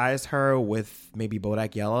this ties her with maybe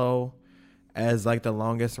Bodak Yellow as like the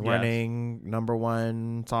longest running number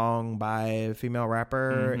one song by a female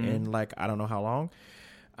rapper in like I don't know how long.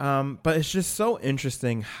 But it's just so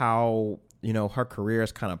interesting how her career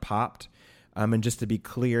has kind of popped And just to be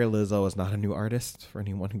clear, Lizzo is not a new artist for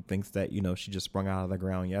anyone who thinks that, she just sprung out of the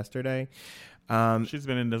ground yesterday. She's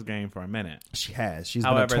been in this game for a minute. She has. She's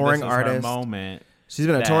However, been a touring this is artist. her moment. She's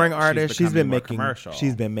been a touring artist. She's been commercial.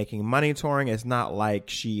 She's been making money touring. It's not like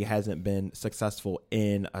she hasn't been successful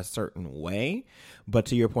in a certain way, but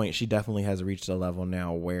to your point, she definitely has reached a level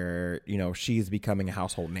now where she's becoming a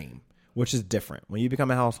household name, which is different. When you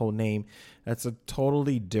become a household name, that's a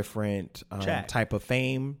totally different type of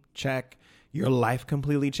fame. Check. Your life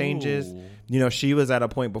completely changes. Ooh. She was at a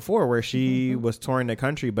point before where she was touring the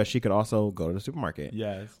country, but she could also go to the supermarket.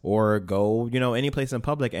 Yes. Or go, any place in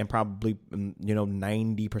public, and probably,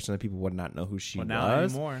 90% of people would not know who she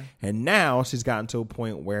was. Anymore. And now she's gotten to a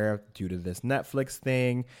point where, due to this Netflix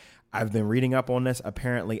thing, I've been reading up on this.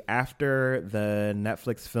 Apparently, after the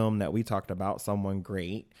Netflix film that we talked about, Someone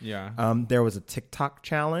Great, there was a TikTok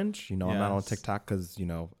challenge. I'm not on TikTok because,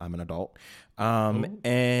 I'm an adult.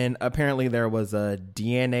 And apparently there was a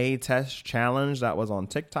DNA test challenge that was on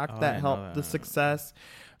TikTok that helped the success.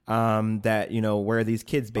 That, where these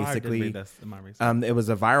kids basically, it was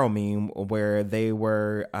a viral meme where they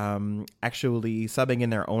were actually subbing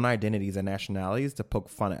in their own identities and nationalities to poke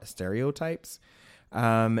fun at stereotypes.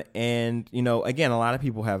 And, again, a lot of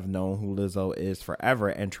people have known who Lizzo is forever,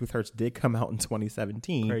 and Truth Hurts did come out in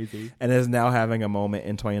 2017. Crazy. And is now having a moment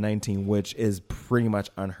in 2019, which is pretty much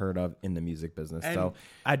unheard of in the music business. And so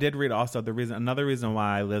I did read also another reason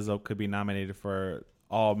why Lizzo could be nominated for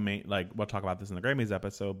we'll talk about this in the Grammys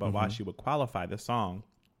episode, but why she would qualify this song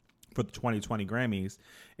for the 2020 Grammys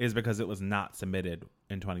is because it was not submitted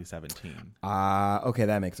in 2017. Okay,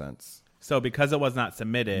 that makes sense. So because it was not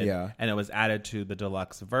submitted and it was added to the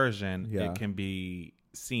deluxe version, it can be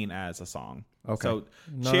seen as a song. Okay. So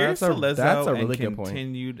cheers to Lizzo that's a really and good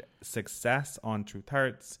continued success on Truth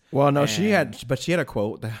Hurts. Well, no, she had a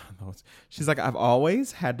quote. She's like, I've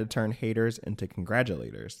always had to turn haters into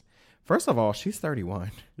congratulators. First of all, she's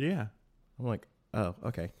 31. Yeah. I'm like, oh,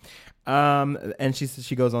 okay. And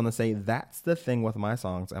she goes on to say, that's the thing with my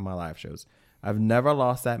songs and my live shows. I've never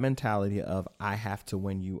lost that mentality of I have to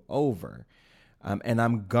win you over. And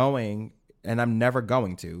I'm never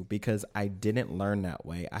going to, because I didn't learn that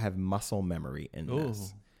way. I have muscle memory in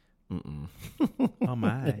this. Oh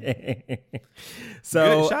my.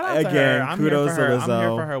 So shout out again, to kudos to Lizzo. I'm here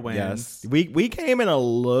for her wins. Yes. We came in a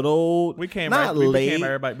little, we came not right, late, we came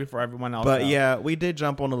everybody before everyone else. But yeah, we did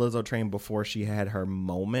jump on the Lizzo train before she had her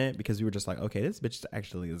moment, because we were just like, okay, this bitch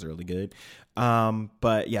actually is really good.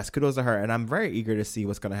 But yes, kudos to her, and I'm very eager to see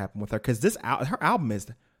what's going to happen with her, because her album is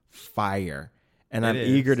fire. And I'm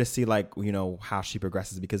eager to see, how she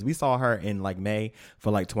progresses, because we saw her in May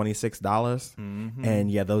for $26.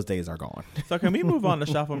 And yeah, those days are gone. So can we move on to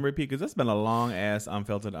Shuffle and Repeat? Because it's been a long ass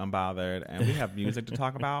Unfiltered, Unbothered, and we have music to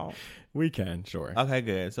talk about. We can, sure. Okay,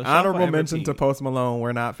 good. So honorable mention to Post Malone.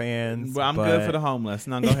 We're not fans. Well, I'm good for the homeless.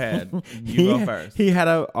 No, go ahead. You go first. He had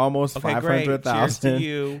almost 500,000. Cheers to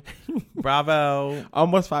you. Bravo.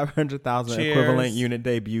 Almost 500,000 equivalent unit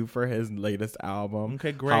debut for his latest album.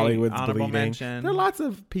 Okay, great. Hollywood's Honorable Bleeding. mention. There are lots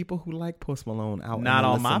of people who like Post Malone out not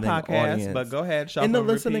in the on my podcast, audience. but go ahead. Shuffle in the and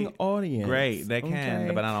listening repeat. audience. Great, they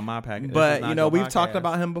can, but not on my podcast. But we've talked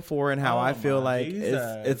about him before, and how I feel like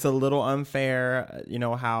Jesus. it's a little unfair.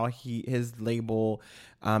 How his label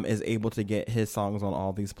is able to get his songs on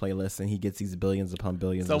all these playlists, and he gets these billions upon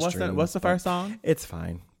billions. So of streams. what's the first song? It's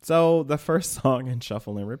fine. So the first song in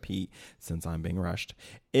Shuffle and Repeat, since I'm being rushed,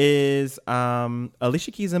 is Alicia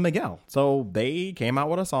Keys and Miguel. So they came out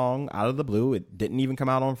with a song out of the blue. It didn't even come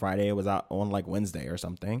out on Friday. It was out on Wednesday or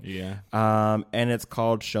something. Yeah. And it's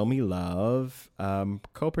called Show Me Love,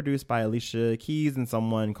 co-produced by Alicia Keys and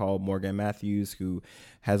someone called Morgan Matthews, who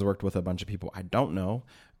has worked with a bunch of people I don't know.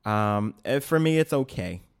 For me, it's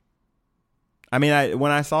okay. I mean,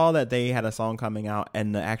 when I saw that they had a song coming out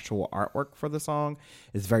and the actual artwork for the song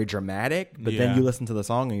is very dramatic, but then you listen to the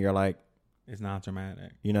song and you're like, it's not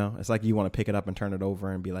dramatic. It's like you want to pick it up and turn it over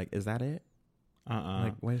and be like, is that it?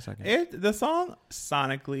 Like, wait a second. The song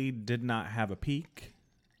sonically did not have a peak.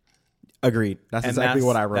 Agreed. That's exactly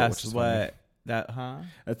what I wrote. That's which is what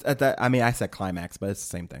funny. I mean, I said climax, but it's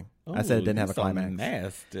the same thing. Ooh, I said it didn't have a so climax.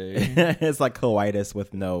 Nasty. It's like coitus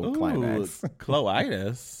with no climax.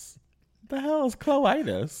 Cloitis. The hell is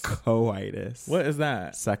cloitis? Coitus. What is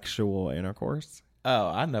that? Sexual intercourse. Oh,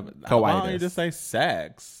 I never. Coitus. Why don't you just say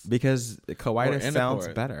sex? Because coitus sounds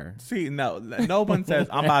better. See, no one says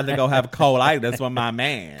I'm about to go have colitis with my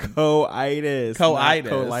man. Coitus.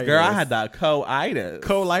 Colitis. Girl, I had that colitis.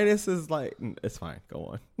 Colitis is like, it's fine. Go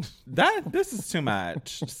on. This is too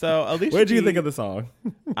much. So, Alicia, what did you think of the song?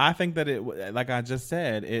 I think that it, like I just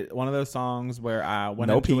said, one of those songs where I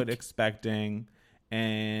went into it expecting,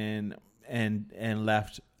 and and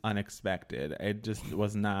left unexpected. It just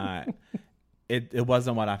was not. It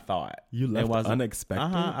wasn't what I thought. You left it wasn't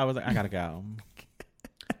unexpected. I was like, I gotta go.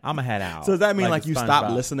 I'm gonna head out. So does that mean like you stopped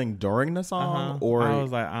SpongeBob. listening during the song, or I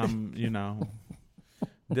was like,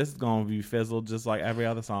 this is gonna be fizzled just like every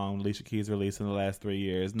other song Alicia Keys released in the last 3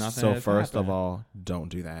 years. Nothing. So has first happened. of all, don't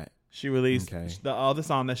do that. She released Okay. the other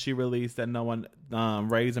song that she released that no one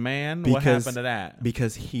Raise a Man. What happened to that?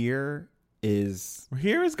 Because Here is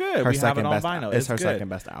Here is good. her We have it second on best. vinyl. It's her good. second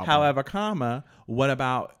best album. However, what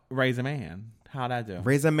about Raise a Man? How'd that do?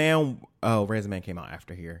 Raise a Man. Oh, Raise a Man came out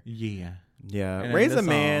after Here. Yeah. Yeah, And then Raise a this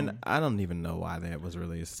Man. song- I don't even know why that was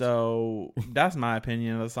released. So that's my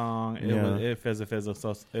opinion of the song. Yeah. It fizzle.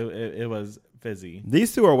 So it was fizzy.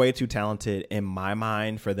 These two are way too talented in my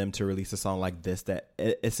mind for them to release a song like this that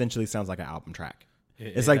essentially sounds like an album track.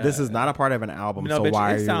 It's like this is not a part of an album. No, so bitch,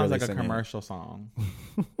 why are it you sounds like a releasing it? commercial song.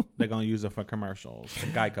 They're gonna use it for commercials,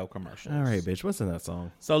 Geico commercials. All right, bitch. What's in that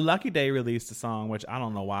song? So Lucky Day released a song, which I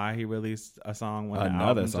don't know why he released a song when the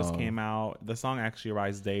Another album just song. came out. The song actually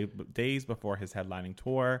arrives days before his headlining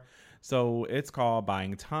tour. So it's called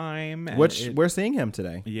Buying Time. and Which we're seeing him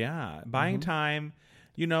today. Yeah, Buying Time.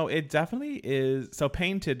 It definitely is. So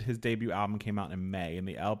Painted, his debut album, came out in May, and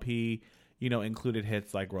the LP, included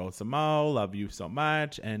hits like Roll Some Mo, Love You So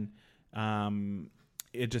Much, and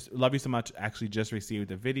it just Love You So Much actually just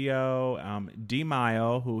received a video. D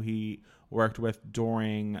Mile, who he worked with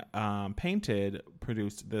during Painted,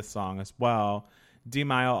 produced this song as well. D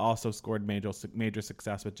Mile also scored major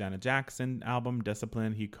success with Janet Jackson album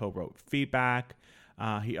Discipline. He co-wrote Feedback.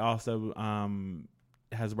 He also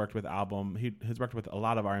has worked with He has worked with a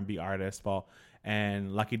lot of R&B artists,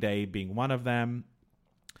 and Lucky Day being one of them.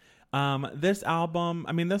 This album,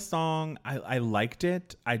 this song, I liked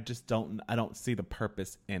it. I don't see the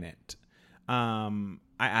purpose in it. I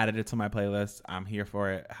added it to my playlist. I'm here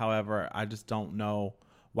for it. However, I just don't know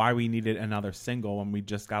why we needed another single when we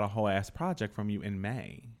just got a whole ass project from you in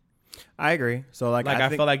May. I agree. So I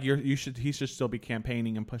feel like he should still be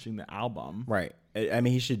campaigning and pushing the album. Right.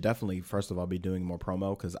 He should definitely, first of all, be doing more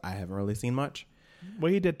promo because I haven't really seen much.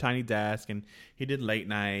 Well, he did Tiny Desk and he did Late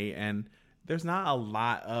Night, and there's not a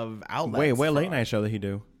lot of outlets. Wait, what late night show did he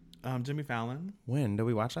do? Jimmy Fallon. When did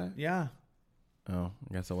we watch that? Yeah. Oh,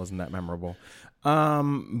 I guess it wasn't that memorable.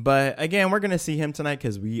 But again, we're gonna see him tonight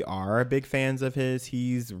because we are big fans of his.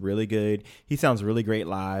 He's really good. He sounds really great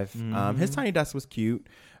live. His Tiny Desk was cute.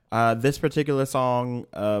 This particular song,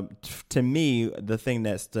 to me, the thing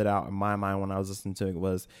that stood out in my mind when I was listening to it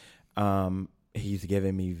was he's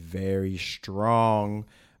giving me very strong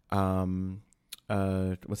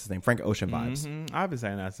what's his name? Frank Ocean vibes. I've been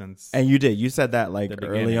saying that since. And you did. You said that like the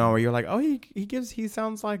early beginning. on where you're like, oh, he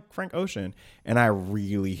sounds like Frank Ocean. And I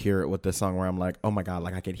really hear it with this song where I'm like, oh my God,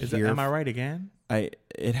 like I could hear. Am I right again?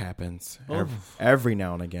 It happens Oof. every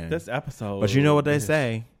now and again. This episode. But you know what they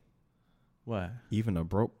say? What? Even a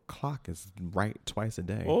broke clock is right twice a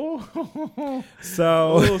day. Oh.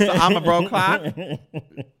 So, So I'm a broke clock.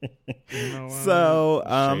 So,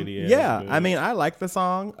 Shady ass yeah, bitch. I like the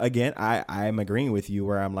song. Again, I'm agreeing with you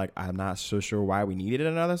where I'm like, I'm not so sure why we needed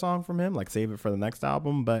another song from him. Like, save it for the next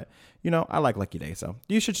album. But, I like Lucky Day. So,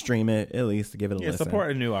 you should stream it at least to give it a listen.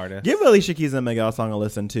 Support a new artist. Give Alicia Keys and Miguel song a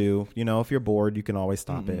listen too. If you're bored, you can always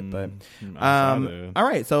stop it. But, all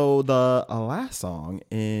right. So, the last song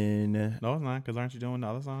in. No, it's not. Because aren't you doing the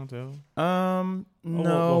other song too?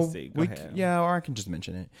 No. we'll see. Go ahead. Yeah, or I can just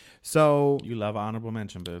mention it. So, You love an honorable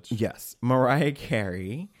mention, bitch. yes, Mariah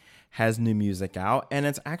Carey has new music out, and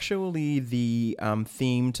it's actually the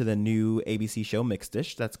theme to the new ABC show Mixed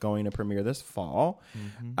Dish that's going to premiere this fall,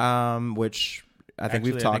 which I think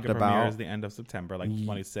we've talked it about. premieres the end of September, like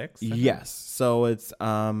 26th. Yes, so it's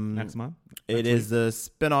Next month. it is the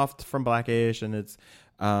spinoff from Blackish, and it's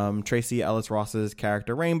Tracy Ellis Ross's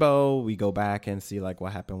character Rainbow. We go back and see like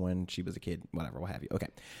what happened when she was a kid, whatever, what have you. Okay,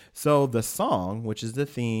 so the song, which is the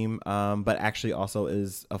theme, but actually also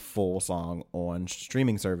is a full song on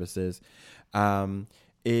streaming services,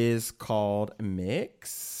 is called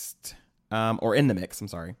Mixed, or In the Mix. I'm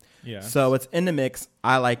sorry. Yeah. So it's In the Mix.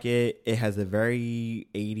 I like it. It has a very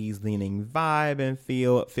 80s leaning vibe and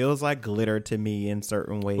feel. It feels like Glitter to me in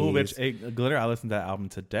certain ways. Oh, bitch. Hey, Glitter, I listened to that album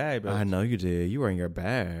today. But I know you did. You were in your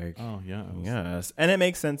bag. Oh, yeah. Yes. And it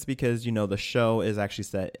makes sense because, the show is actually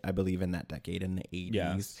set, I believe, in that decade, in the 80s.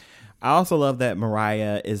 Yes. I also love that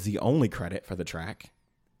Mariah is the only credit for the track.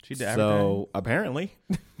 She did So, everything. apparently.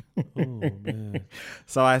 Man.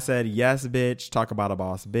 So I said, yes, bitch, talk about a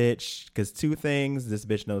boss bitch. Because two things this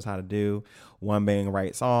bitch knows how to do. One being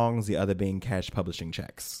write songs, the other being cash publishing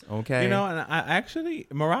checks. Okay. You know, and I actually,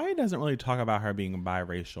 Mariah doesn't really talk about her being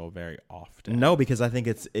biracial very often. No, because I think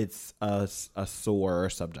it's a sore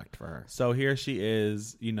subject for her. So here she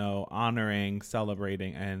is, honoring,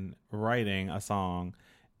 celebrating, and writing a song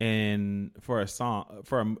for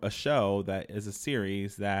a show that is a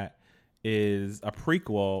series that is a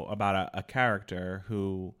prequel about a character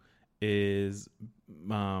who is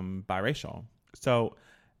biracial. So,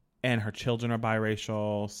 and her children are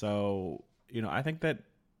biracial. So, I think that,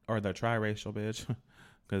 or they're triracial, bitch,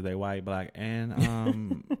 because they white, black,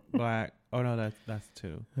 and black. Oh no, that's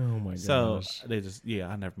two. Oh my gosh. So they just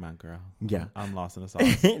never mind, girl. Yeah, I'm lost in the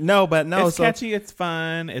sauce. No, it's catchy. It's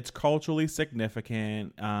fun. It's culturally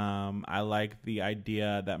significant. I like the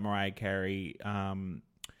idea that Mariah Carey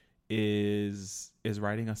is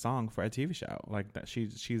writing a song for a TV show, like that.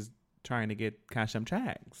 She's trying to get cash them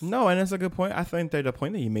checks. No, and it's a good point. I think that the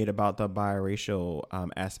point that you made about the biracial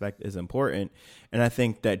aspect is important. And I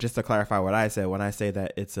think that, just to clarify what I said, when I say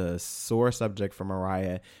that it's a sore subject for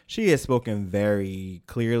Mariah, she has spoken very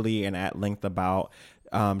clearly and at length about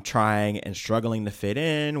trying and struggling to fit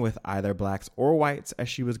in with either blacks or whites as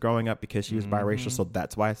she was growing up, because she was biracial. So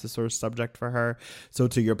that's why it's a sore subject for her. So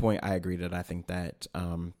to your point, I agree that I think that,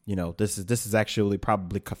 this is actually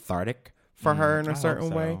probably cathartic for her in a certain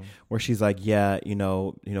way, where she's like, being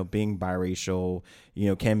biracial,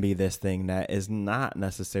 can be this thing that is not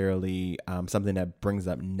necessarily something that brings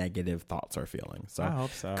up negative thoughts or feelings. So I hope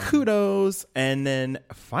so. Kudos. And then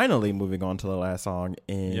finally moving on to the last song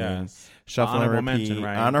in Shuffle and Repeat.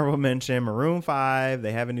 Honorable mention, Maroon 5.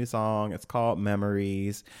 They have a new song. It's called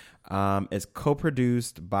Memories. It's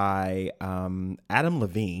co-produced by Adam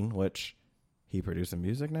Levine, which... he producing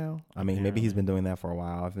music now. I mean, maybe he's been doing that for a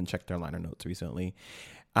while. I haven't checked their liner notes recently.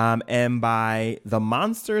 And by The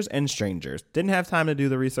Monsters and Strangers. Didn't have time to do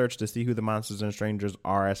the research to see who The Monsters and Strangers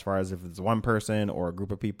are, as far as if it's one person or a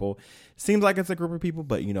group of people. Seems like it's a group of people,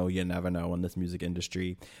 but you never know in this music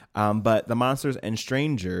industry. But The Monsters and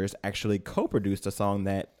Strangers actually co-produced a song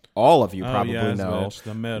that all of you probably know,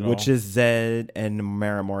 which is Zedd and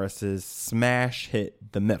Maren Morris's smash hit,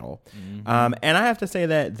 The Middle. And I have to say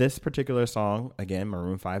that this particular song, again,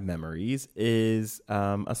 Maroon 5 Memories, is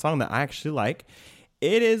a song that I actually like.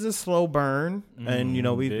 It is a slow burn, and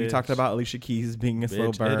we talked about Alicia Keys being a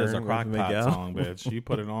slow burn. It is a crock pot song, bitch. You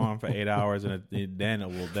put it on for 8 hours, and then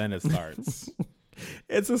it starts.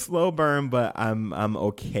 It's a slow burn, but I'm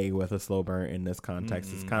okay with a slow burn in this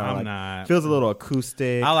context. It's kind of feels a little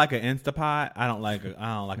acoustic. I like an Instapot. I don't like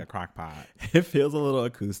a crock pot. It feels a little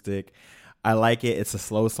acoustic. I like it. It's a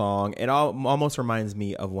slow song. It almost reminds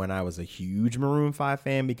me of when I was a huge Maroon 5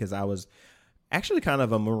 fan, because I was actually kind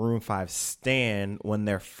of a Maroon 5 stan when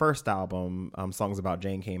their first album, Songs About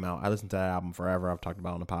Jane, came out. I listened to that album forever. I've talked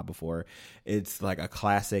about it on the pod before. It's like a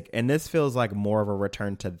classic, and this feels like more of a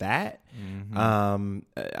return to that.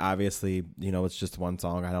 Obviously, it's just one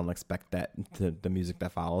song. I don't expect that the music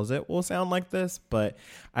that follows it will sound like this, but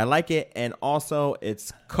I like it. And also,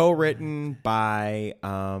 it's co-written by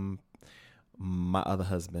my other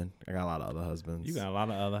husband. I got a lot of other husbands. You got a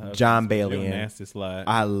lot of other husbands. John Balian. You're a nasty slut.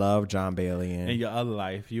 I love John Balian. In your other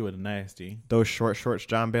life, you were nasty. Those short shorts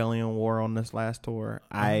John Balian wore on this last tour,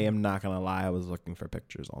 I am not going to lie, I was looking for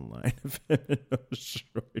pictures online of those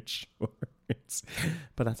short shorts.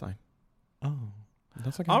 But that's fine. Oh.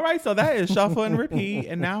 That's okay. All right, so that is Shuffle and Repeat,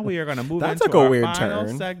 and now we are going to move into our weird final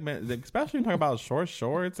turn. segment, especially talking about short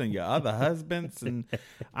shorts and your other husbands, and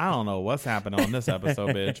I don't know what's happening on this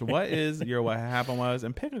episode, bitch. What happened was,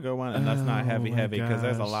 and pick a good one, and that's not heavy, because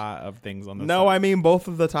there's a lot of things on this. No, I mean, both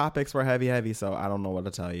of the topics were heavy, so I don't know what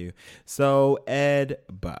to tell you. So, Ed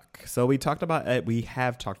Buck. So we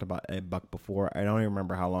have talked about Ed Buck before. I don't even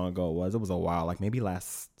remember how long ago it was. It was a while, like maybe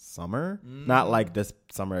last summer. Not like this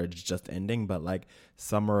summer just ending, but like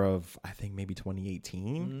summer of, I think, maybe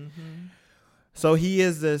 2018. So he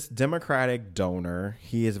is this Democratic donor.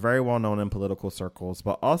 He is very well known in political circles,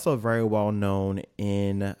 but also very well known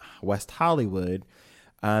in West Hollywood.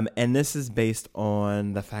 And this is based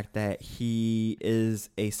on the fact that he is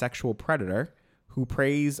a sexual predator who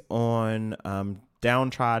preys on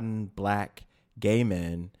downtrodden black gay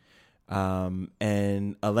men.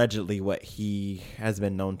 And allegedly what he has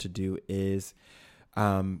been known to do is,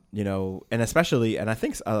 and especially, and I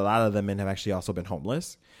think a lot of the men have actually also been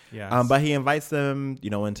homeless. Yes. But he invites them,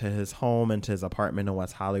 into his home, into his apartment in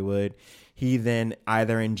West Hollywood. He then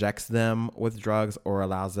either injects them with drugs or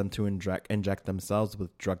allows them to inject themselves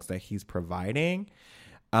with drugs that he's providing.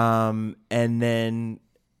 And then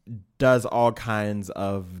does all kinds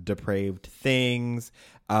of depraved things.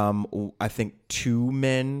 I think 2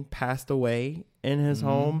 men passed away in his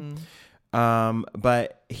home.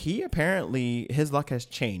 But he apparently, his luck has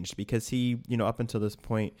changed because he, up until this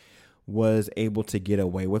point was able to get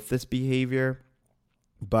away with this behavior.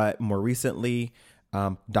 But more recently,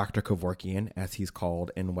 Dr. Kevorkian, as he's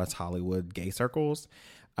called in West Hollywood gay circles,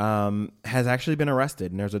 has actually been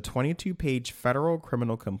arrested. And there's a 22-page federal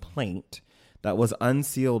criminal complaint that was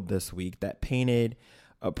unsealed this week that painted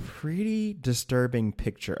a pretty disturbing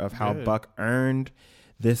picture of how Buck earned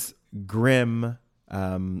this grim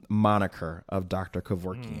moniker of Dr.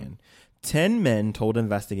 Kevorkian. 10 men told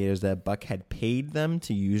investigators that Buck had paid them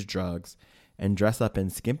to use drugs and dress up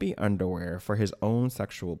in skimpy underwear for his own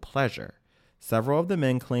sexual pleasure. Several of the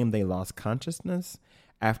men claimed they lost consciousness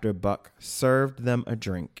after Buck served them a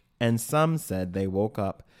drink, and some said they woke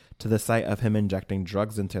up to the sight of him injecting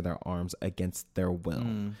drugs into their arms against their will.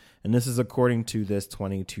 And this is according to this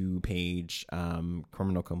 22-page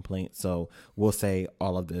criminal complaint. So we'll say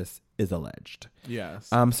all of this is alleged.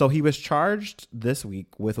 Yes. So he was charged this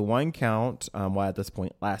week with 1 count, at this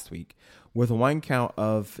point last week, with 1 count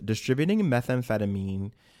of distributing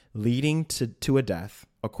methamphetamine leading to a death,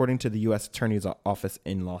 according to the U.S. Attorney's Office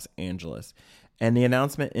in Los Angeles. And the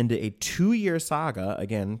announcement ended a 2-year saga.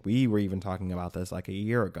 Again, we were even talking about this like a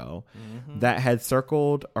year ago, that had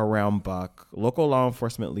circled around Buck, local law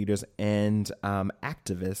enforcement leaders, and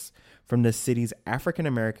activists from the city's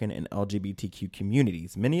African-American and LGBTQ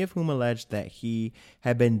communities, many of whom alleged that he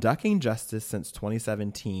had been ducking justice since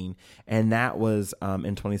 2017. And that was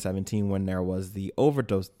in 2017 when there was the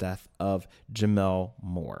overdose death of Jamel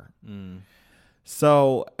Moore.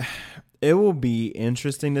 So it will be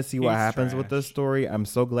interesting to see what happens with this story. I'm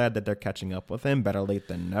so glad that they're catching up with him. Better late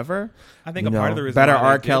than never. I think part of the reason better why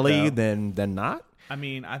R. Kelly than not. I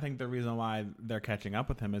mean, I think the reason why they're catching up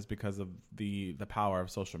with him is because of the power of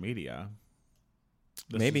social media.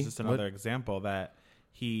 This is just another example that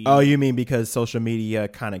he... Oh, you mean because social media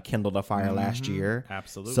kind of kindled a fire last year?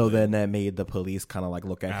 Absolutely. So then that made the police kind of like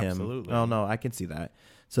look at him. Absolutely. Oh, no, I can see that.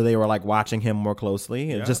 So they were like watching him more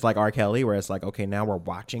closely, just like R. Kelly, where it's like, okay, now we're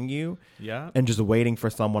watching you, and just waiting for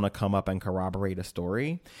someone to come up and corroborate a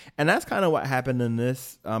story. And that's kind of what happened in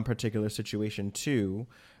this particular situation too,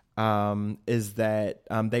 is that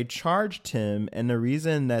they charged him, and the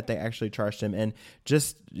reason that they actually charged him, and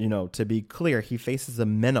just to be clear, he faces a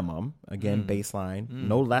minimum, again baseline,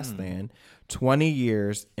 no less than 20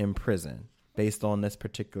 years in prison based on this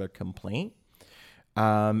particular complaint.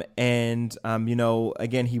 Again,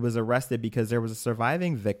 he was arrested because there was a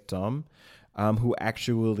surviving victim who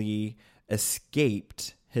actually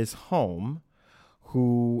escaped his home,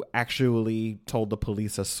 who actually told the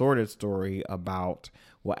police a sordid story about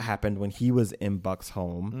what happened when he was in Buck's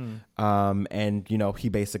home. He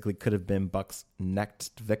basically could have been Buck's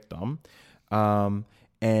next victim. Again,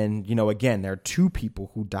 there are 2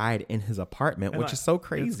 people who died in his apartment, which is so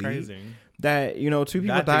crazy. It's crazy. That, 2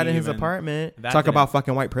 people died in his apartment. Talk about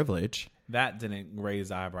fucking white privilege. That didn't raise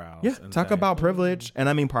eyebrows. Yeah, talk about privilege. And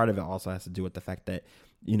I mean, part of it also has to do with the fact that,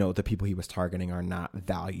 the people he was targeting are not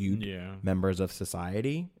valued members of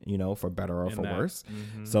society, for better or for worse.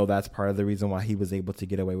 So that's part of the reason why he was able to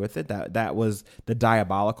get away with it. That was the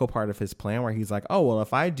diabolical part of his plan, where he's like, oh, well,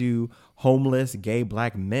 if I do homeless, gay,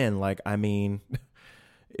 black men,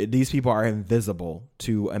 these people are invisible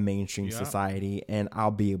to a mainstream society, and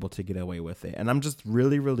I'll be able to get away with it. And I'm just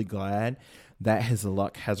really, really glad that his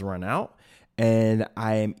luck has run out. And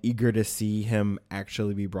I am eager to see him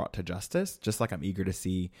actually be brought to justice, just like I'm eager to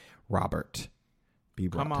see Robert be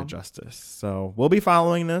brought to justice. So we'll be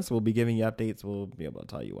following this. We'll be giving you updates. We'll be able to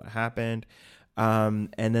tell you what happened. And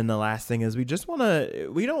then the last thing is we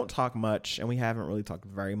don't talk much, and we haven't really talked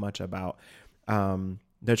very much about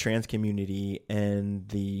the trans community and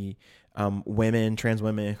the trans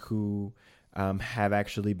women who have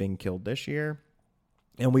actually been killed this year.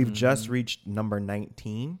 And we've just reached number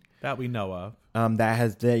 19. That we know of.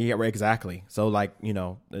 Exactly. So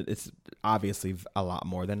it's obviously a lot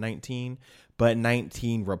more than 19, but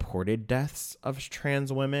 19 reported deaths of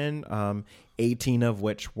trans women, 18 of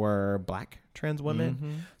which were Black trans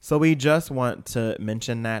women. So we just want to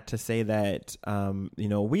mention that to say that,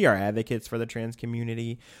 we are advocates for the trans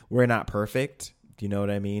community. We're not perfect. You know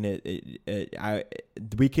what I mean?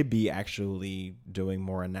 We could be actually doing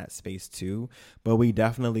more in that space too, but we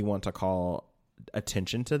definitely want to call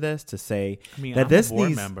attention to this to say that this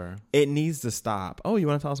needs to stop. Oh, you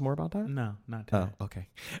want to tell us more about that? No, not today. Oh, okay.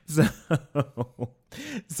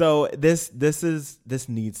 So this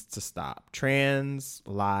needs to stop. Trans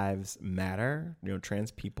lives matter.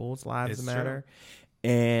 Trans people's lives matter.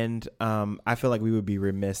 And I feel like we would be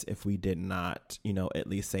remiss if we did not, at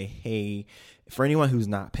least say, hey, for anyone who's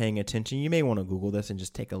not paying attention, you may want to Google this and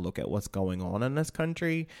just take a look at what's going on in this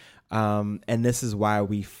country. And this is why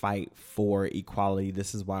we fight for equality.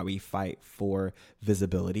 This is why we fight for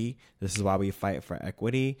visibility. This is why we fight for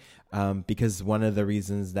equity. Because one of the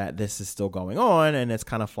reasons that this is still going on and it's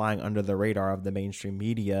kind of flying under the radar of the mainstream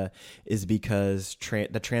media is because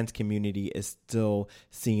the trans community is still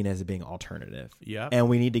seen as being alternative. Yeah. And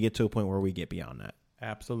we need to get to a point where we get beyond that.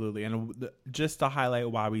 Absolutely. And just to highlight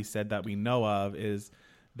why we said that we know of is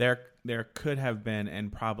there could have been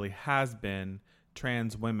and probably has been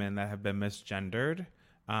trans women that have been misgendered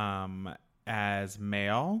as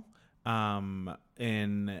male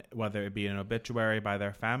in whether it be an obituary by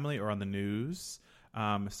their family or on the news.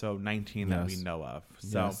 So 19 that we know of.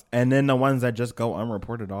 So yes. And then the ones that just go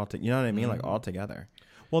unreported you know what I mean? Like all together.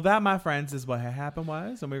 Well, that, my friends, is what had happened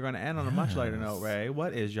was, and we're going to end on a much lighter note, Ray.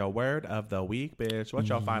 What is your word of the week, bitch? What's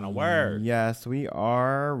your final word? Yes, we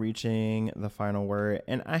are reaching the final word,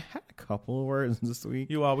 and I had a couple of words this week.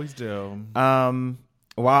 You always do.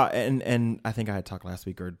 Well, and I think I had talked last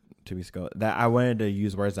week or 2 weeks ago that I wanted to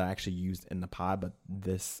use words that I actually used in the pod, but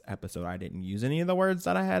this episode I didn't use any of the words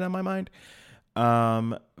that I had in my mind.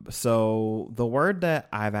 So the word that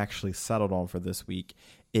I've actually settled on for this week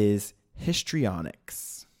is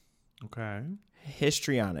histrionics. Okay.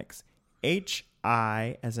 Histrionics.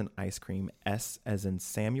 H-I as in ice cream, S as in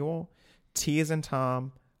Samuel, T as in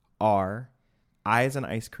Tom, R, I as in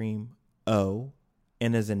ice cream, O,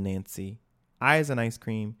 N as in Nancy, I as in ice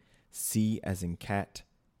cream, C as in cat,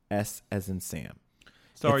 S as in Sam.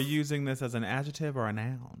 So are you using this as an adjective or a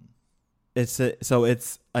noun? It's a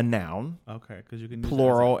noun. Okay, because you can use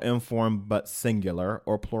plural in form but singular,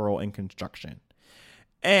 or plural in construction.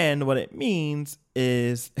 And what it means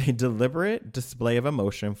is a deliberate display of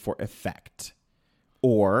emotion for effect,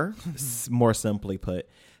 or more simply put,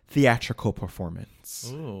 theatrical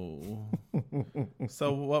performance. Ooh.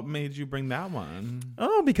 So what made you bring that one?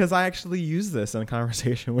 Oh, because I actually used this in a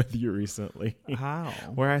conversation with you recently. How?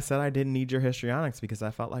 Where I said I didn't need your histrionics because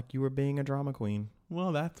I felt like you were being a drama queen.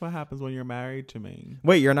 Well, that's what happens when you're married to me.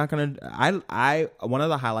 Wait, you're not going to... I one of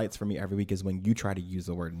the highlights for me every week is when you try to use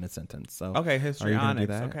a word in a sentence. So okay, histrionics.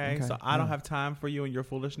 Okay, so I don't have time for you and your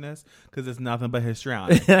foolishness because it's nothing but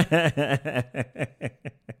histrionics.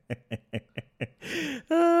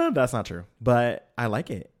 That's not true, but I like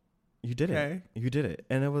it. You did it. You did it,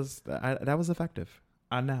 and that was effective.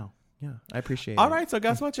 I know. Yeah, I appreciate it. All right, so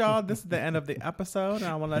guess what, y'all? This is the end of the episode, and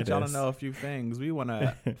I want to let y'all know a few things. We want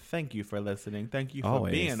to thank you for listening. Thank you for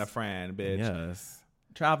being a friend, bitch. Yes.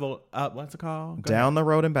 Travel up. What's it called? Down the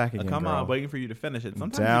road and back again. Come girl. on, waiting for you to finish it.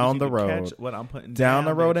 Sometimes down you the road. Catch what I'm putting down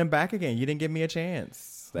the road bitch. And back again. You didn't give me a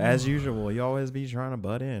chance. As usual, you always be trying to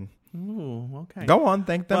butt in. Ooh, okay. Go on.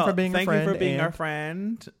 Thank them for being a friend. Thank you for being our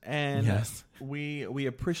friend. And yes. we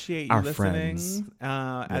appreciate you our listening. Friends.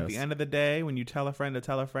 At the end of the day, when you tell a friend to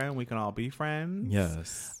tell a friend, we can all be friends.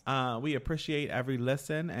 Yes. We appreciate every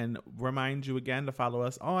listen and remind you again to follow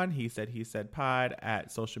us on He Said Pod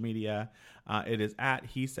at social media. It is at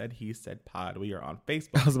He Said Pod. We are on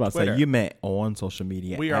Facebook. I was about Twitter. to say, you meant on social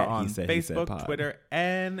media. We are on He Said Facebook, Twitter,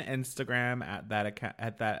 and Instagram at that account,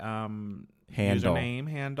 at that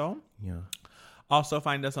username. Yeah. Also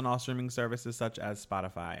find us on all streaming services such as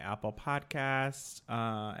Spotify, Apple Podcasts,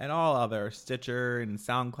 and all other Stitcher and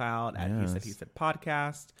SoundCloud at He Said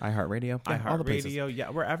Podcast. iHeartRadio. Yeah, iHeartRadio. Yeah,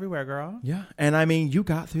 we're everywhere, girl. Yeah. And I mean, you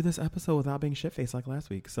got through this episode without being shit-faced like last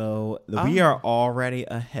week. So we are already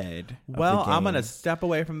ahead. Well, I'm going to step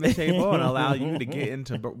away from the table and allow you to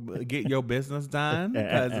get your business done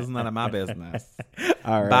because it's none of my business.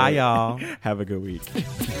 All right. Bye, y'all. Have a good week.